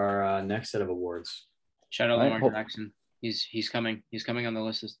 though, for our next set of awards. Shout out Lamar Jackson. He's coming. He's coming on the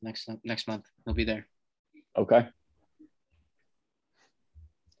list next month. He'll be there. Okay.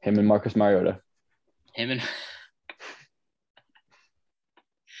 Him and Marcus Mariota. Him and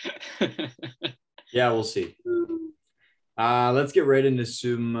yeah, we'll see. Let's get right into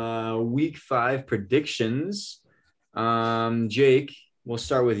some week 5 predictions. Jake, we'll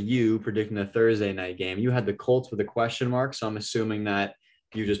start with you predicting the Thursday night game. You had the Colts with a question mark, so I'm assuming that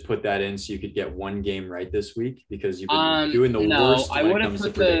you just put that in so you could get one game right this week because you've been doing the worst when it comes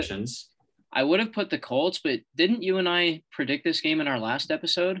to predictions. I would have put the Colts, but didn't you and I predict this game in our last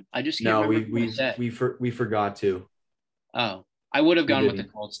episode? I just can't remember. We forgot to. Oh, I would have gone with the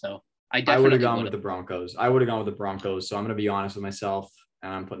Colts though. I would have gone with the Broncos. So I'm going to be honest with myself,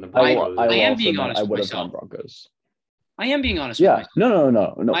 and I'm putting the Broncos. I am being honest with myself. I would have gone Broncos. I am being honest with myself. No.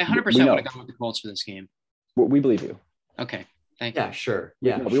 I 100% would have gone with the Colts for this game. We believe you. Okay. Thank you. Yeah, sure.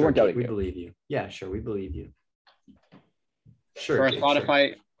 Yeah, we weren't doubting you. We believe you. Yeah, sure. We believe you. Sure.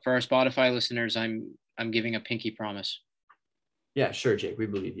 For our Spotify listeners, I'm giving a pinky promise. Yeah, sure, Jake. We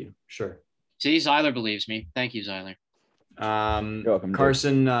believe you. Sure. See, Zyler believes me. Thank you, Zyler. You're welcome,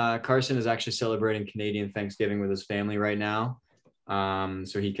 Carson is actually celebrating Canadian Thanksgiving with his family right now.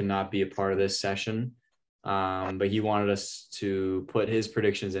 So he cannot be a part of this session. But he wanted us to put his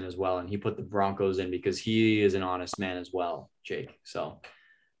predictions in as well, and he put the Broncos in because he is an honest man as well, Jake. So,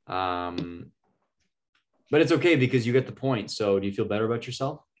 but it's okay because you get the point. So, do you feel better about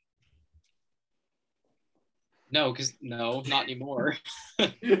yourself? No, not anymore.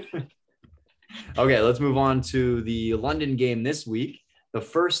 Okay, let's move on to the London game this week. The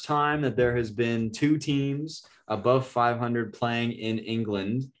first time that there has been 2 teams above 500 playing in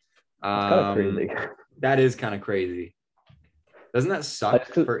England. That's kind of crazy. That is kind of crazy. Doesn't that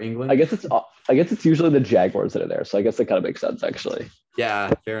suck for England? I guess it's usually the Jaguars that are there, so I guess that kind of makes sense actually.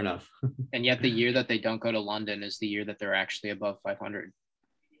 Yeah, fair enough. And yet the year that they don't go to London is the year that they're actually above 500.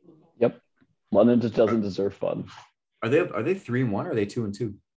 Yep, London just doesn't deserve fun. Are they 3-1 or are they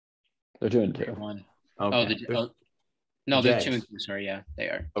 2-2? They're 2-2. One. Okay. No, they're Jags. 2-2. Sorry, yeah, they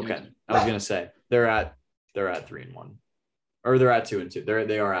are. Okay, I was gonna say they're at 3-1, or they're at 2-2.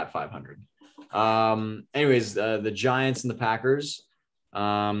 They are at 500. Anyways, the Giants and the Packers.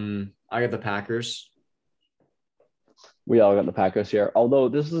 I got the Packers. We all got the Packers here. Although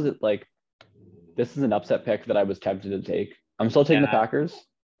this is an upset pick that I was tempted to take. I'm still taking the Packers,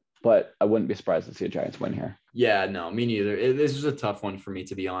 but I wouldn't be surprised to see a Giants win here. Yeah, no, me neither. This was a tough one for me,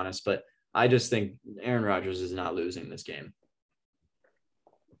 to be honest, but I just think Aaron Rodgers is not losing this game.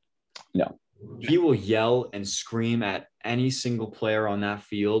 No. He will yell and scream at any single player on that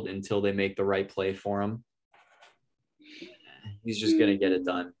field until they make the right play for him. He's just going to get it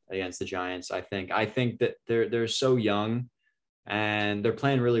done against the Giants, I think. I think that they're so young and they're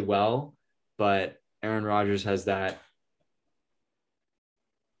playing really well, but Aaron Rodgers has that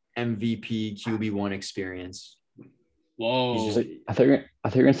MVP QB1 experience. Whoa. I thought you're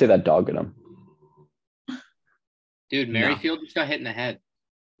going to say that dog in him. Dude, Merrifield just got hit in the head.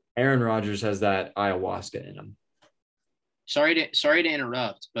 Aaron Rodgers has that ayahuasca in him. Sorry to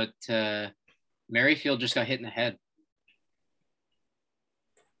interrupt, but Merrifield just got hit in the head.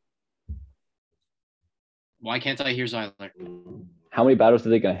 Why can't I hear Zyler? How many battles are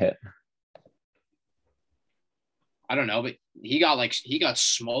they going to hit? I don't know, but he got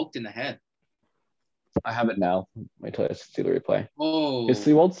smoked in the head. I have it now. Wait till I see the replay. Oh. Is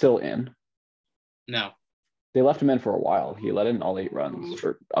Sewald still in? No. They left him in for a while. He let in all 8 runs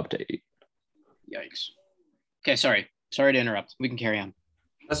for up to 8. Yikes. Okay, sorry. Sorry to interrupt. We can carry on.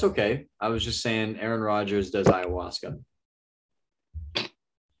 That's okay. I was just saying Aaron Rodgers does ayahuasca.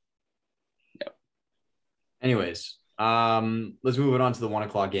 Yep. Anyways, let's move it on to the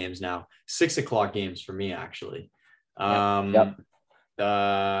 1:00 games now. 6:00 games for me, actually. Yep.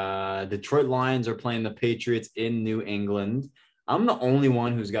 Detroit Lions are playing the Patriots in New England. I'm the only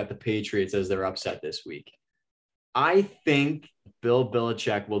one who's got the Patriots as their upset this week. I think Bill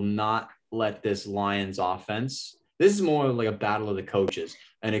Belichick will not let this Lions offense. This is more like a battle of the coaches,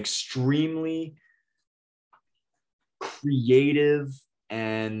 an extremely creative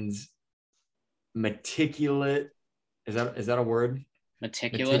and meticulous. Is that a word?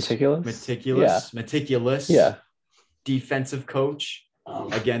 Meticulous. Meticulous. Yeah. Defensive coach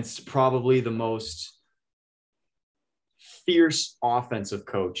against probably the most fierce offensive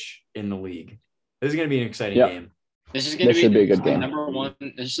coach in the league. This is going to be an exciting game. This is going to be a good game.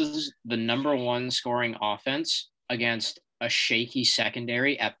 This is the number one scoring offense against a shaky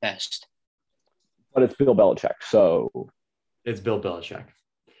secondary at best. But it's Bill Belichick, so it's Bill Belichick.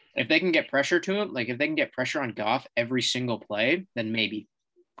 If they can get pressure to him, like if they can get pressure on Goff every single play, then maybe.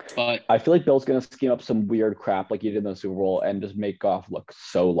 But I feel like Bill's going to scheme up some weird crap like he did in the Super Bowl and just make Goff look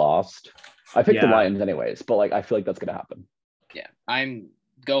so lost. I picked the Lions anyways, but I feel like that's going to happen. Yeah,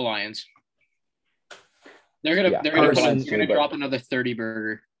 go Lions. They're gonna drop another 30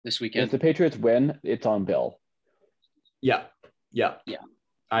 burger this weekend. If the Patriots win, it's on Bill. Yeah.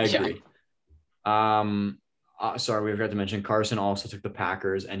 I agree. Yeah. Sorry, we forgot to mention Carson also took the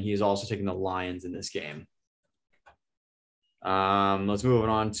Packers, and he's also taking the Lions in this game. Let's move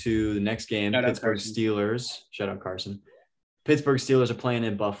on to the next game. Pittsburgh Steelers. Shout out Carson. Pittsburgh Steelers are playing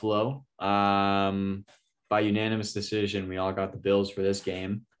in Buffalo. By unanimous decision, we all got the Bills for this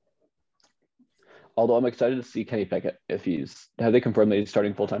game. Although I'm excited to see Kenny Pickett have they confirmed that he's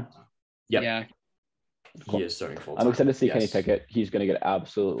starting full-time? Yep. Yeah. Cool. He is starting full-time. I'm excited to see Kenny Pickett. He's going to get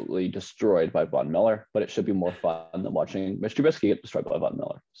absolutely destroyed by Von Miller, but it should be more fun than watching Mitch Trubisky get destroyed by Von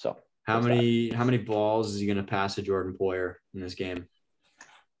Miller. So how many balls is he going to pass to Jordan Poyer in this game?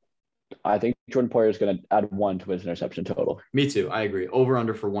 I think Jordan Poyer is going to add 1 to his interception total. Me too. I agree. Over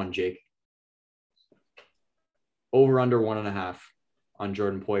under for 1, Jake. Over under 1.5 on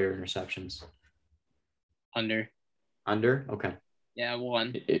Jordan Poyer interceptions. Under? Okay. Yeah,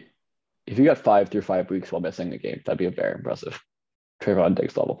 1. If you got 5 through 5 weeks while missing a game, that'd be very impressive. Trayvon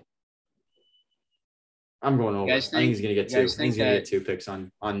Diggs level. I'm going over. I think he's going to get 2. I think he's going to get 2 picks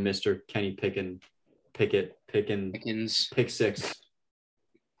on Mr. Kenny Pickett. Pickens. Pick 6.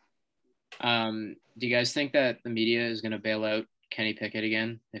 Do you guys think that the media is going to bail out Kenny Pickett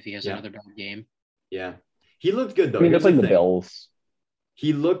again if he has another bad game? Yeah. He looked good, though. I mean, they're playing the Bills.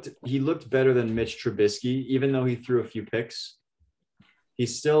 He looked better than Mitch Trubisky, even though he threw a few picks. He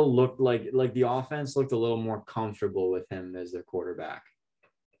still looked like the offense looked a little more comfortable with him as their quarterback.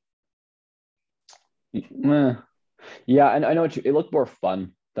 Yeah, and I know it looked more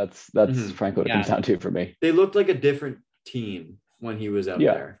fun. That's Mhm. frankly what it Yeah. comes down to for me. They looked like a different team when he was out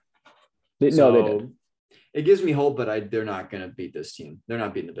Yeah. there. No, they did. It gives me hope, but they're not going to beat this team. They're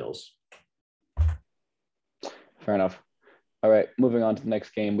not beating the Bills. Fair enough. All right, moving on to the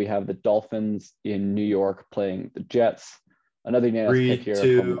next game. We have the Dolphins in New York playing the Jets. Another unanimous pick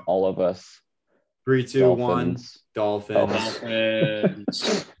here from all of us. 3, 2, 1. Dolphins.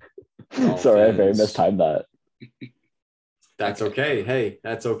 Dolphins. Sorry, I very mistimed that. That's okay. Hey,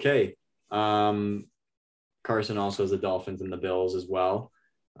 that's okay. Carson also has the Dolphins and the Bills as well.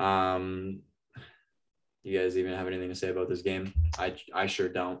 You guys even have anything to say about this game? I sure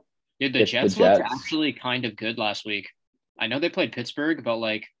don't. Dude, the Jets looked actually kind of good last week. I know they played Pittsburgh, but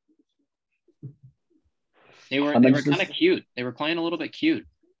like they were kind of cute. They were playing a little bit cute.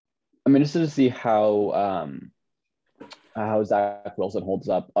 I'm interested to see how Zach Wilson holds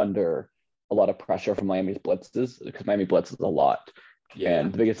up under a lot of pressure from Miami's blitzes, because Miami blitzes a lot. Yeah.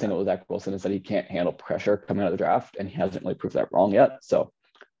 And the biggest thing with Zach Wilson is that he can't handle pressure coming out of the draft, and he hasn't really proved that wrong yet. So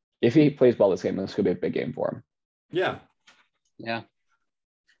if he plays well this game, this could be a big game for him. Yeah. Yeah.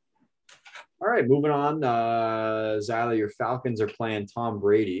 All right, moving on. Zyla, your Falcons are playing Tom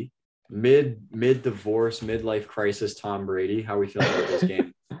Brady. Mid-divorce, midlife crisis Tom Brady. How are we feeling about this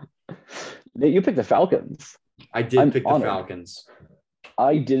game? You picked the Falcons. I did pick the Falcons.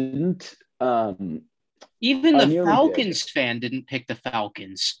 I didn't. Even the Falcons fan didn't pick the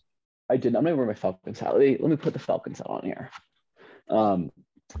Falcons. I didn't. I'm not wearing my Falcons hat. Let me put the Falcons hat on here.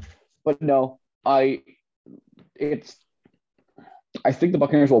 But no, I think the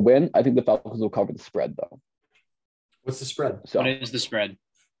Buccaneers will win. I think the Falcons will cover the spread, though. What's the spread? So, what is the spread?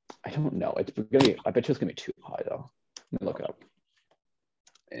 I don't know. It's gonna be. I bet you it's gonna be too high, though. Let me look it up.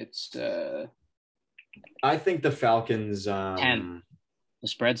 It's. I think the Falcons. 10. The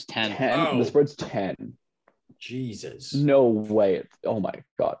spread's 10. 10. Oh. The spread's 10. Jesus. No way. Oh my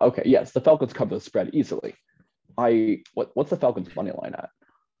God. Okay. Yes, the Falcons cover the spread easily. What's the Falcons money line at?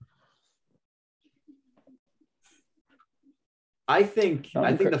 I think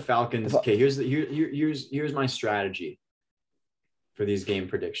the Falcons. Okay, here's my strategy for these game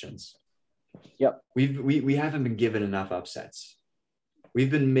predictions. Yep. We haven't been given enough upsets.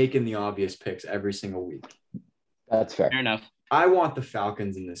 We've been making the obvious picks every single week. That's fair. Fair enough. I want the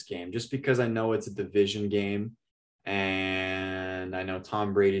Falcons in this game just because I know it's a division game, and I know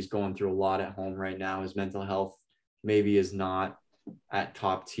Tom Brady's going through a lot at home right now. His mental health maybe is not at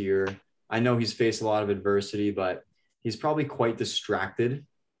top tier. I know he's faced a lot of adversity, but he's probably quite distracted.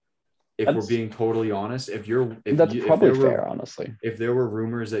 If we're being totally honest, that's probably fair, honestly. If there were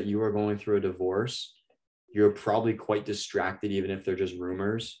rumors that you are going through a divorce, you're probably quite distracted, even if they're just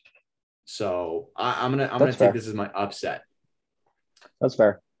rumors. So I'm gonna take this as my upset. That's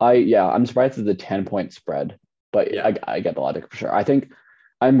fair. I'm surprised it's a 10-point spread, but yeah. I get the logic for sure. I think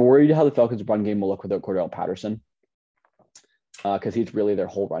I'm worried how the Falcons' run game will look without Cordell Patterson, because he's really their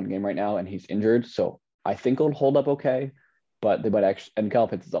whole run game right now, and he's injured. So I think it'll hold up okay, but they might actually. And Kyle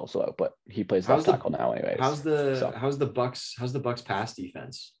Pitts is also out, but he plays left tackle now, anyways. How's the Bucks pass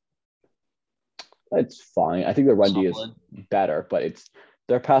defense? It's fine. I think the run D is better, but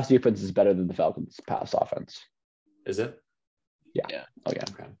their pass defense is better than the Falcons' pass offense. Is it? Yeah. Oh yeah.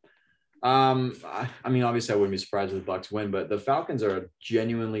 Okay. I mean, obviously, I wouldn't be surprised if the Bucks win, but the Falcons are a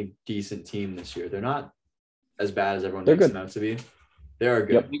genuinely decent team this year. They're not as bad as everyone makes them out to be. They are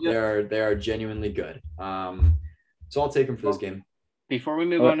good. Yep. They are genuinely good. So I'll take them for this game. Before we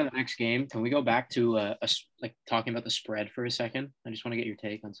move on to the next game, can we go back to talking about the spread for a second? I just want to get your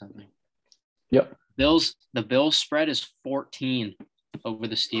take on something. Yep. The Bills spread is 14 over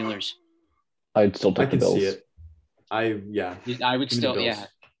the Steelers. I'd still take the Bills. See it. I would still, yeah.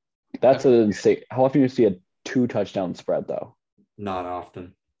 That's insane. How often do you see a 2-touchdown spread, though? Not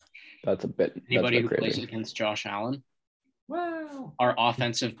often. That's a bit. Anybody who plays against Josh Allen? Wow. Our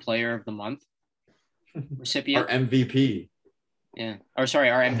offensive player of the month recipient. Our MVP. Yeah. Or sorry,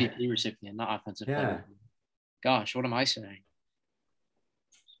 our MVP recipient, not offensive player. Yeah. Gosh, what am I saying?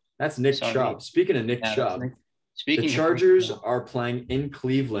 That's Nick Chubb. Speaking of Nick Chubb, the Chargers are playing in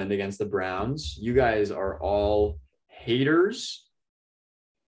Cleveland against the Browns. You guys are all haters.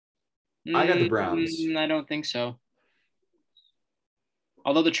 I got the Browns. I don't think so.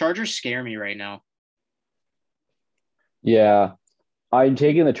 Although the Chargers scare me right now. Yeah, I'm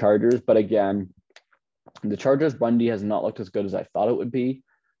taking the Chargers, but again, the Chargers' run D has not looked as good as I thought it would be.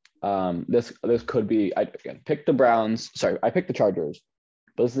 This could be. I picked the Browns. Sorry, I picked the Chargers,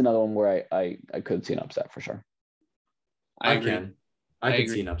 but this is another one where I could see an upset for sure. I can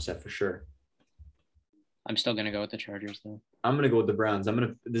see an upset for sure. I'm still gonna go with the Chargers though. I'm gonna go with the Browns.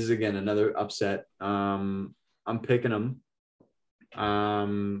 This is again another upset. I'm picking him.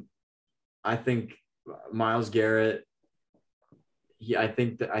 I think Myles Garrett. I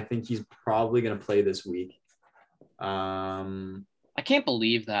think he's probably going to play this week. I can't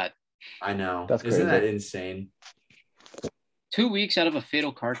believe that. I know. That's Isn't crazy. that insane? 2 weeks out of a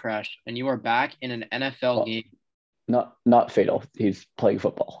fatal car crash, and you are back in an NFL game. Not fatal. He's playing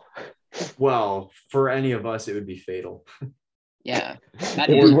football. Well, for any of us, it would be fatal. Yeah. If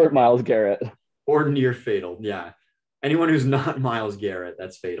we weren't Myles Garrett. Or near fatal. Yeah. Anyone who's not Myles Garrett,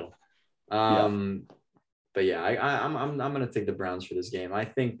 that's fatal. But yeah, I'm gonna take the Browns for this game. I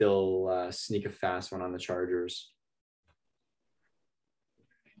think they'll sneak a fast one on the Chargers.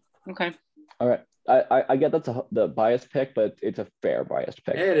 Okay. All right. I get that's the biased pick, but it's a fair biased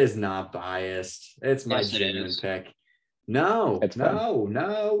pick. It is not biased. It's my genuine pick. No, It's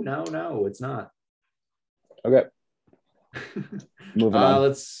no, it's not. Okay. Moving on.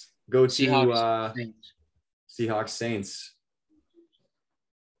 Let's go to Seahawks. Seahawks Saints.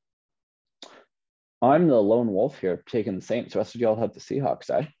 I'm the lone wolf here, taking the Saints. The rest of y'all have the Seahawks,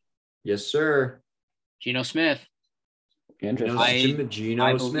 eh? Yes, sir. Geno Smith. Interesting.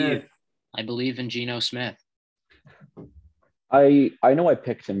 Geno Smith. I believe in Geno Smith. I know I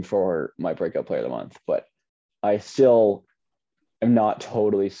picked him for my breakout player of the month, but I still am not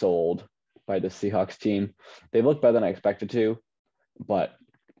totally sold by the Seahawks team. They look better than I expected to, but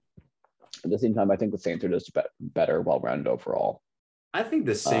at the same time, I think the Saints are just better, well-rounded overall. I think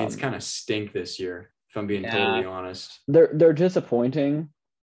the Saints kind of stink this year, if I'm being totally honest. They're disappointing.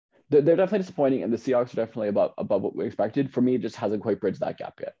 They're definitely disappointing, and the Seahawks are definitely above what we expected. For me, it just hasn't quite bridged that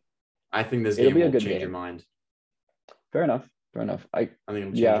gap yet. I think this game will change your mind. Fair enough. I think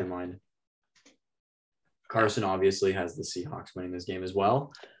it'll change your mind. Carson obviously has the Seahawks winning this game as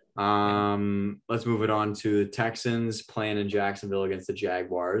well. Let's move it on to the Texans playing in Jacksonville against the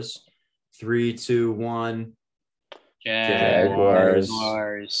Jaguars. 3, 2, 1. Jaguars.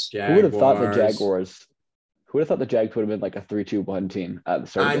 Who would have thought the Jaguars? Who would have thought the Jags would have been like a 3-2-1 team at the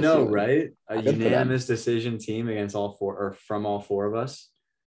start? I know, right? A Good unanimous decision team against all four, or from all four of us.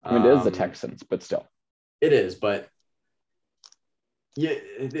 I mean, it is the Texans, but still. It is, but yeah,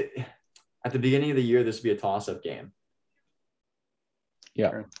 at the beginning of the year, this would be a toss-up game.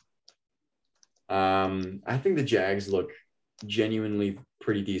 Yeah. I think the Jags look genuinely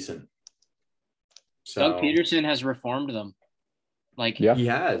pretty decent. So Doug Peterson has reformed them. He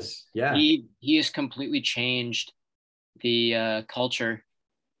has. Yeah. He has completely changed the culture.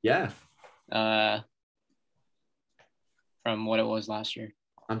 Yeah. From what it was last year.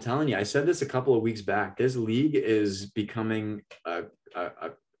 I'm telling you, I said this a couple of weeks back. This league is becoming a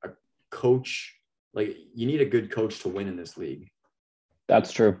coach. Like, you need a good coach to win in this league.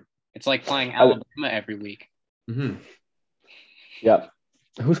 That's true. It's like playing Alabama every week. Mm-hmm. Yeah.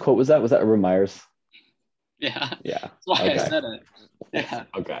 Whose quote was that? Was that Urban Meyer's? Yeah. Yeah. That's why I said it. Yeah.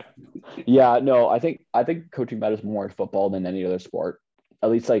 Okay. Yeah, no, I think coaching matters more in football than any other sport.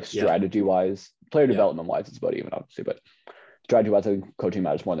 At least like strategy wise, player development wise, it's about even, obviously, but strategy wise, I think coaching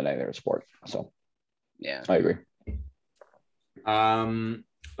matters more than any other sport. So yeah, I agree.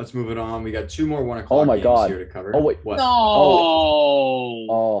 Let's move it on. We got 2 more 1 o'clock. Oh my God. Here to cover. Oh wait, what? No.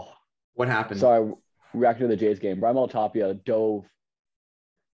 Oh, what happened? Sorry, reacting to the Jays game. Brian Maltapia dove,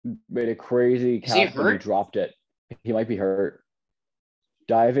 made a crazy catch and he dropped it. He might be hurt.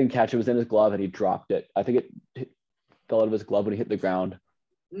 Diving catch, it was in his glove and he dropped it. I think it fell out of his glove when he hit the ground.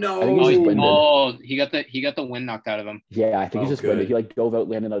 No. I think he's just winded. He got the wind knocked out of him. Yeah, I think he's just winded. He like dove out,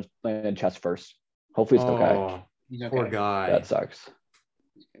 landed chest first. Hopefully it's okay. He's okay. Poor guy. That sucks.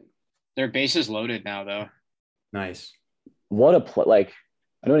 Their base is loaded now, though. Nice. What a play! Like,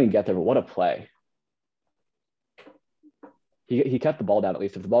 I don't even get there, but what a play! He kept the ball down at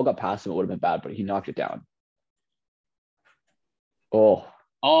least. If the ball got past him, it would have been bad, but he knocked it down.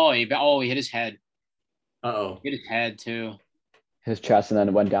 He hit his head. Uh-oh. He hit his head too. His chest, and then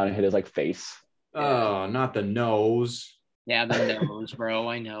it went down and hit his like face. Oh, not the nose. Yeah, the nose, bro.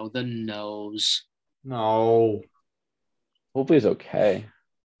 I know the nose. No. Hopefully it's okay.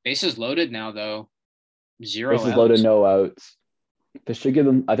 Base is loaded now, though. 0 Base is loaded, no outs. This should give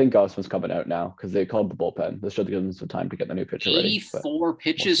them. I think Gossman's coming out now because they called the bullpen. This should give them some time to get the new pitcher ready. 84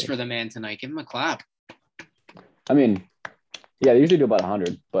 pitches for the man tonight. Give him a clap. I mean, yeah, they usually do about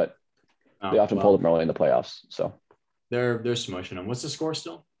 100, but they often pull them early in the playoffs. So they're smushing them. What's the score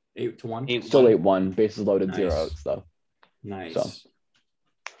still? 8-1. Still 8-1. Bases loaded, 0 outs though. Nice. So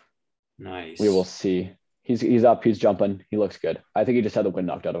nice. We will see. He's up. He's jumping. He looks good. I think he just had the wind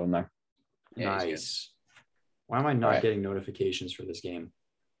knocked out of him there. Yeah, nice. Why am I not getting notifications for this game?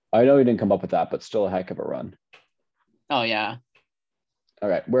 I know he didn't come up with that, but still a heck of a run. Oh, yeah. All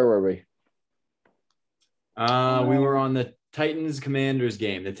right. Where were we? We were on the Titans-Commanders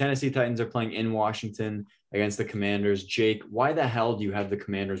game. The Tennessee Titans are playing in Washington against the Commanders. Jake, why the hell do you have the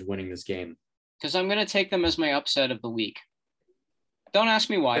Commanders winning this game? Because I'm going to take them as my upset of the week. Don't ask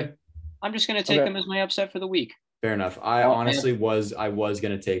me why. Okay. I'm just going to take them as my upset for the week. Fair enough. I honestly was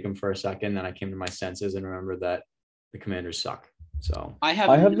going to take them for a second, then I came to my senses and remembered that the Commanders suck. So I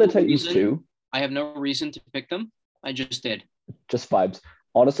have the Titans too. I have no reason to pick them. I just did. Just vibes.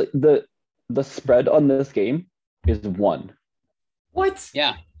 Honestly, the spread on this game is 1. What?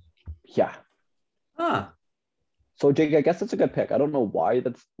 Yeah. Yeah. Huh. So Jake, I guess that's a good pick. I don't know why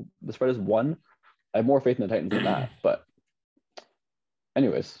the spread is 1. I have more faith in the Titans than that, but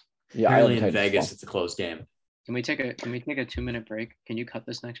anyways, yeah. Apparently in Vegas, it's a close game. Can we take a 2-minute break? Can you cut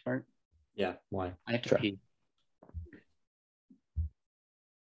this next part? Yeah. Why? I have to pee.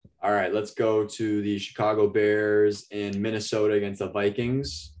 All right, let's go to the Chicago Bears in Minnesota against the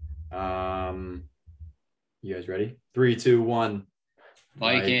Vikings. You guys ready? 3, 2, 1.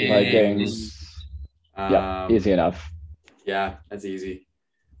 Vikings. Yeah, easy enough. Yeah, that's easy.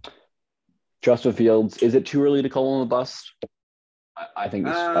 Justin Fields, is it too early to call him a bust? I think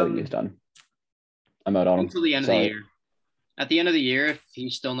he's done. I'm out on him. Until the end of the year. At the end of the year, if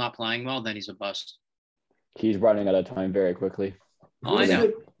he's still not playing well, then he's a bust. He's running out of time very quickly. I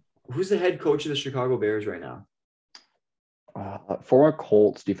know. Who's the head coach of the Chicago Bears right now? Former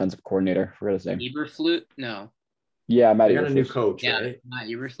Colts defensive coordinator. Forget his name. Eberflus? No. Yeah, Matt. They got a new coach, yeah, right? Matt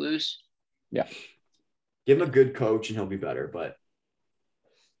Eberflus. Yeah. Give him a good coach and he'll be better, but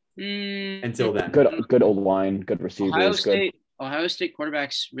until then. Good old line, good receivers. Ohio State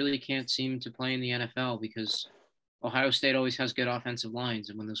quarterbacks really can't seem to play in the NFL because Ohio State always has good offensive lines.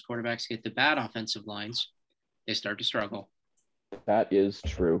 And when those quarterbacks get to bad offensive lines, they start to struggle. That is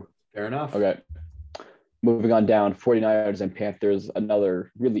true. Fair enough. Okay. Moving on down, 49ers and Panthers,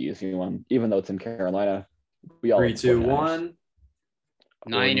 another really easy one, even though it's in Carolina. We all 3, 2, 1.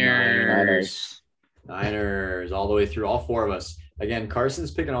 Niners. Niners, all the way through, all 4 of us. Again,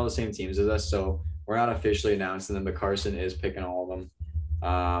 Carson's picking all the same teams as us, so we're not officially announcing them, but Carson is picking all of them.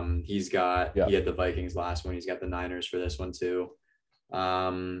 He had the Vikings last one. He's got the Niners for this one too.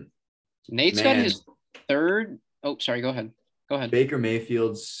 Nate's got his third. Oh, sorry. Go ahead. Baker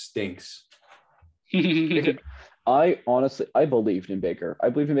Mayfield stinks. I believed in Baker. I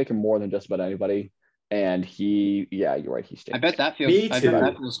believed in Baker more than just about anybody. And you're right. He stinks. I bet that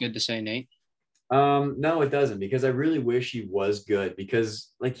feels good to say, Nate. No, it doesn't, because I really wish he was good, because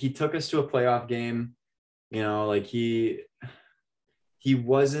like he took us to a playoff game, like he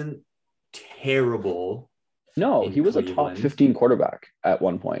wasn't terrible. No, he was Cleveland. a top 15 quarterback at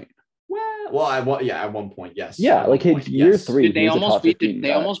one point. At one point, yes. Yeah, like his year 3. Dude, they almost beat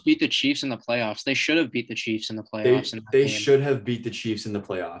the Chiefs in the playoffs. They should have beat the Chiefs in the playoffs. They should have beat the Chiefs in the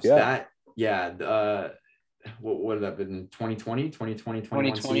playoffs. What would that have been? 2020,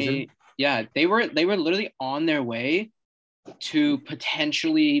 2021 season? Yeah, they were literally on their way to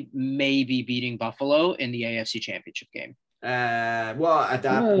potentially maybe beating Buffalo in the AFC Championship game. Well, at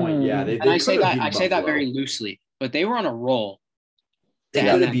that point, yeah. I say that very loosely, but they were on a roll. They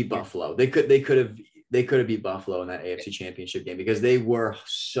could have beat Buffalo. They could have beat Buffalo in that AFC Championship game because they were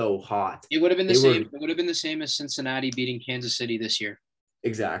so hot. It would have been the same. It would have been the same as Cincinnati beating Kansas City this year.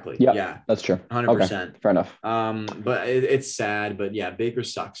 Exactly. Yep, yeah, that's true. 100%. Okay, fair enough. But it's sad. But yeah, Baker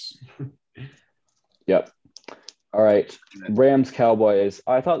sucks. Yep. All right. Rams Cowboys.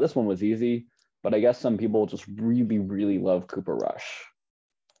 I thought this one was easy, but I guess some people just really, really love Cooper Rush.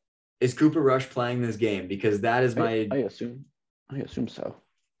 Is Cooper Rush playing this game? Because that is my. I assume so.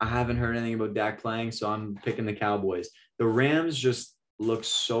 I haven't heard anything about Dak playing, so I'm picking the Cowboys. The Rams just look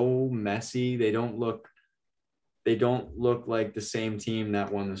so messy. They don't look like the same team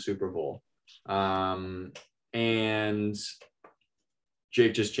that won the Super Bowl. And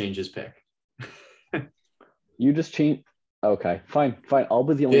Jake just changed his pick. You just changed. Okay, fine. I'll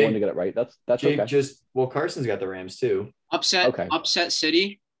be the only one to get it right. That's Jake okay. Carson's got the Rams too. Upset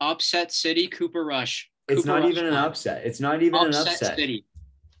City, Cooper Rush. It's not even an upset. It's not even an upset. City.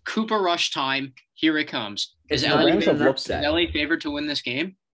 Cooper Rush time. Here it comes. Is LA favored to win this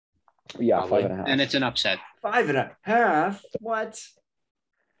game? Yeah, 5.5. And it's an upset. 5.5. What?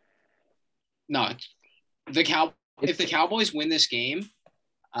 No, if the Cowboys win this game,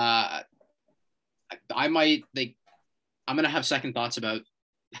 I'm gonna have second thoughts about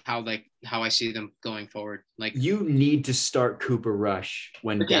how I see them going forward. Like, you need to start Cooper Rush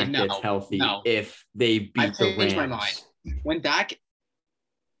when Dak gets healthy. If they beat the Rams, my mind. When Dak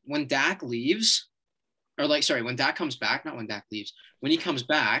leaves, when Dak comes back, not when Dak leaves. When he comes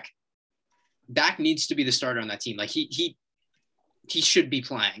back, Dak needs to be the starter on that team. Like he should be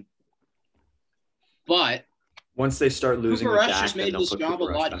playing. But once they start losing Cooper with Rush Dak, just then made they'll his put job a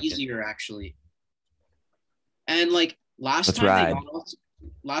Cooper Rush lot back in. easier, actually. And like last time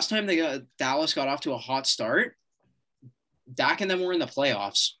Dallas got off to a hot start, Dak and them were in the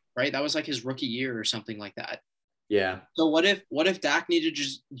playoffs, right? That was like his rookie year or something like that. Yeah. So what if Dak needed to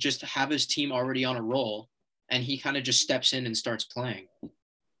just have his team already on a roll and he kind of just steps in and starts playing?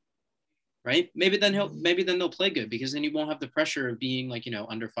 Right? Maybe then they'll play good because then you won't have the pressure of being like,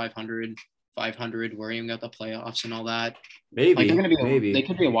 under 500, worrying about the playoffs and all that. Maybe. Like they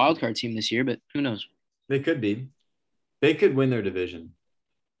could be a wild card team this year, but who knows? They could be. They could win their division.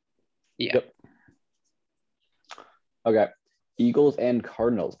 Yeah. Yep. Okay. Eagles and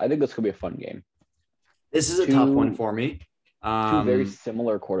Cardinals. I think this could be a fun game. This is a tough one for me. Two very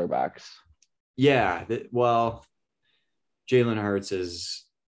similar quarterbacks. Yeah. Jalen Hurts is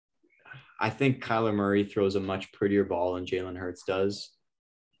 – I think Kyler Murray throws a much prettier ball than Jalen Hurts does.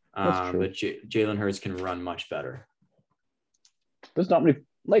 That's true. But Jalen Hurts can run much better. There's not many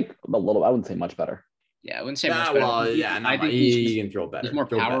 – like a little – I wouldn't say much better. Yeah, I wouldn't say much better. Well, yeah, I think he can throw better. He's more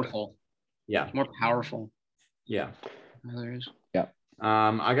powerful. Better. Yeah. More powerful. Yeah. There is. Yeah.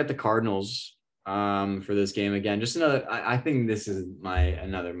 I got the Cardinals for this game again. Just another. I think this is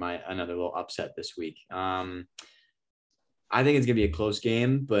another little upset this week. I think it's gonna be a close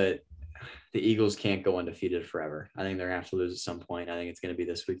game, but the Eagles can't go undefeated forever. I think they're gonna have to lose at some point. I think it's gonna be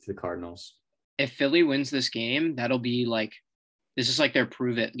this week to the Cardinals. If Philly wins this game, that'll be like this is like their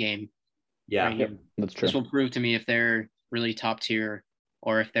prove it game. Yeah, right here. That's true. This will prove to me if they're really top tier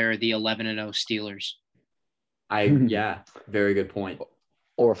or if they're the 11-0 Steelers. Very good point.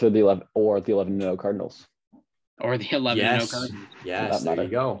 Or if they're the 11-0 Cardinals. Or the 11-0 Cardinals. Yes, there you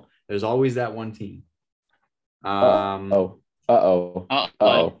go. There's always that one team. Uh-oh.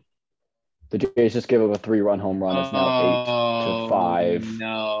 The Jays just gave up a 3-run home run. It's now 8-5.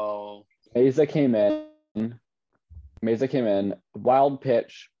 No. Mesa came in. Wild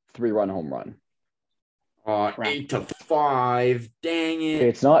pitch, 3-run home run. 8-5. Dang it.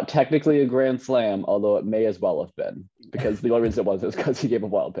 It's not technically a grand slam, although it may as well have been. Because the only reason it was is because he gave a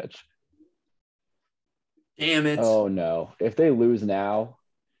wild pitch. Damn it. Oh, no. If they lose now.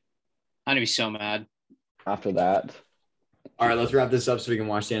 I'm going to be so mad. After that. All right, let's wrap this up so we can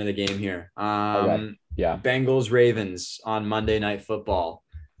watch the end of the game here. Okay. Yeah. Bengals Ravens on Monday Night Football.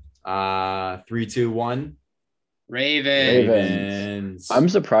 3-2-1. Ravens. I'm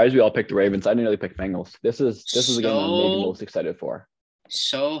surprised we all picked the Ravens. I didn't really pick Bengals. This is a game I'm maybe most excited for.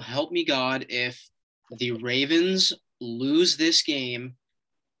 So help me God, if the Ravens lose this game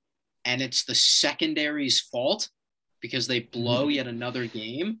and it's the secondary's fault because they blow yet another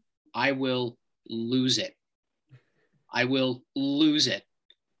game, I will lose it. I'm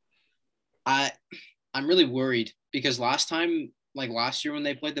really worried because last year when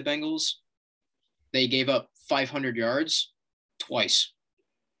they played the Bengals, they gave up 500 yards twice.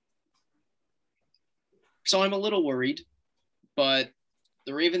 So I'm a little worried, but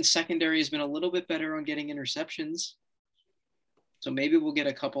the Ravens secondary has been a little bit better on getting interceptions. So maybe we'll get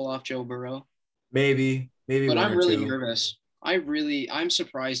a couple off Joe Burrow. Maybe. But I'm really nervous. I'm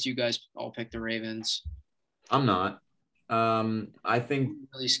surprised you guys all picked the Ravens. I'm not. I think I'm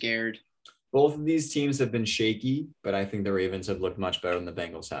really scared. Both of these teams have been shaky, but I think the Ravens have looked much better than the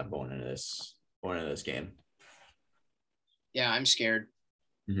Bengals have going into this game. Yeah, I'm scared.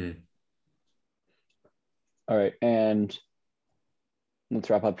 Mm-hmm. All right, and let's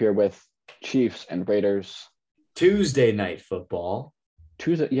wrap up here with Chiefs and Raiders. Tuesday Night Football.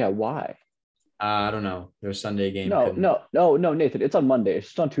 Tuesday, yeah. Why? I don't know. Their Sunday game. No, Nathan. It's on Monday. It's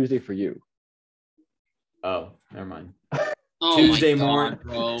just on Tuesday for you. Oh, never mind. Oh Tuesday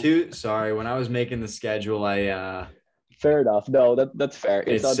morning. Sorry, when I was making the schedule, Fair enough. No, that's fair.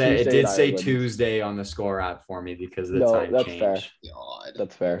 It did say Tuesday on the score app for me because of the time that's change. Fair. God.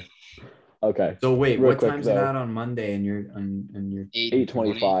 That's fair. Okay. So wait, what time's it at on Monday? And you're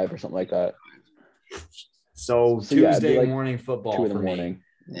 8:25 or something like that. So Tuesday morning football 2 in the for morning.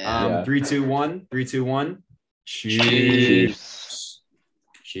 Me. 3-2-1. Chiefs.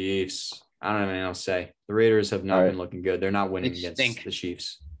 I don't have anything else to say. The Raiders have not been looking good. They're not winning against the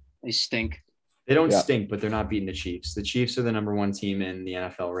Chiefs. They stink. They don't stink, but they're not beating the Chiefs. The Chiefs are the number one team in the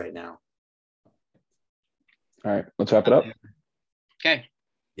NFL right now. All right, let's wrap it up. Okay.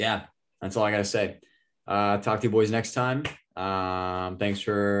 Yeah, that's all I got to say. Talk to you boys next time. Thanks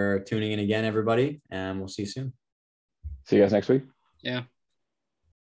for tuning in again, everybody, and we'll see you soon. See you guys next week. Yeah.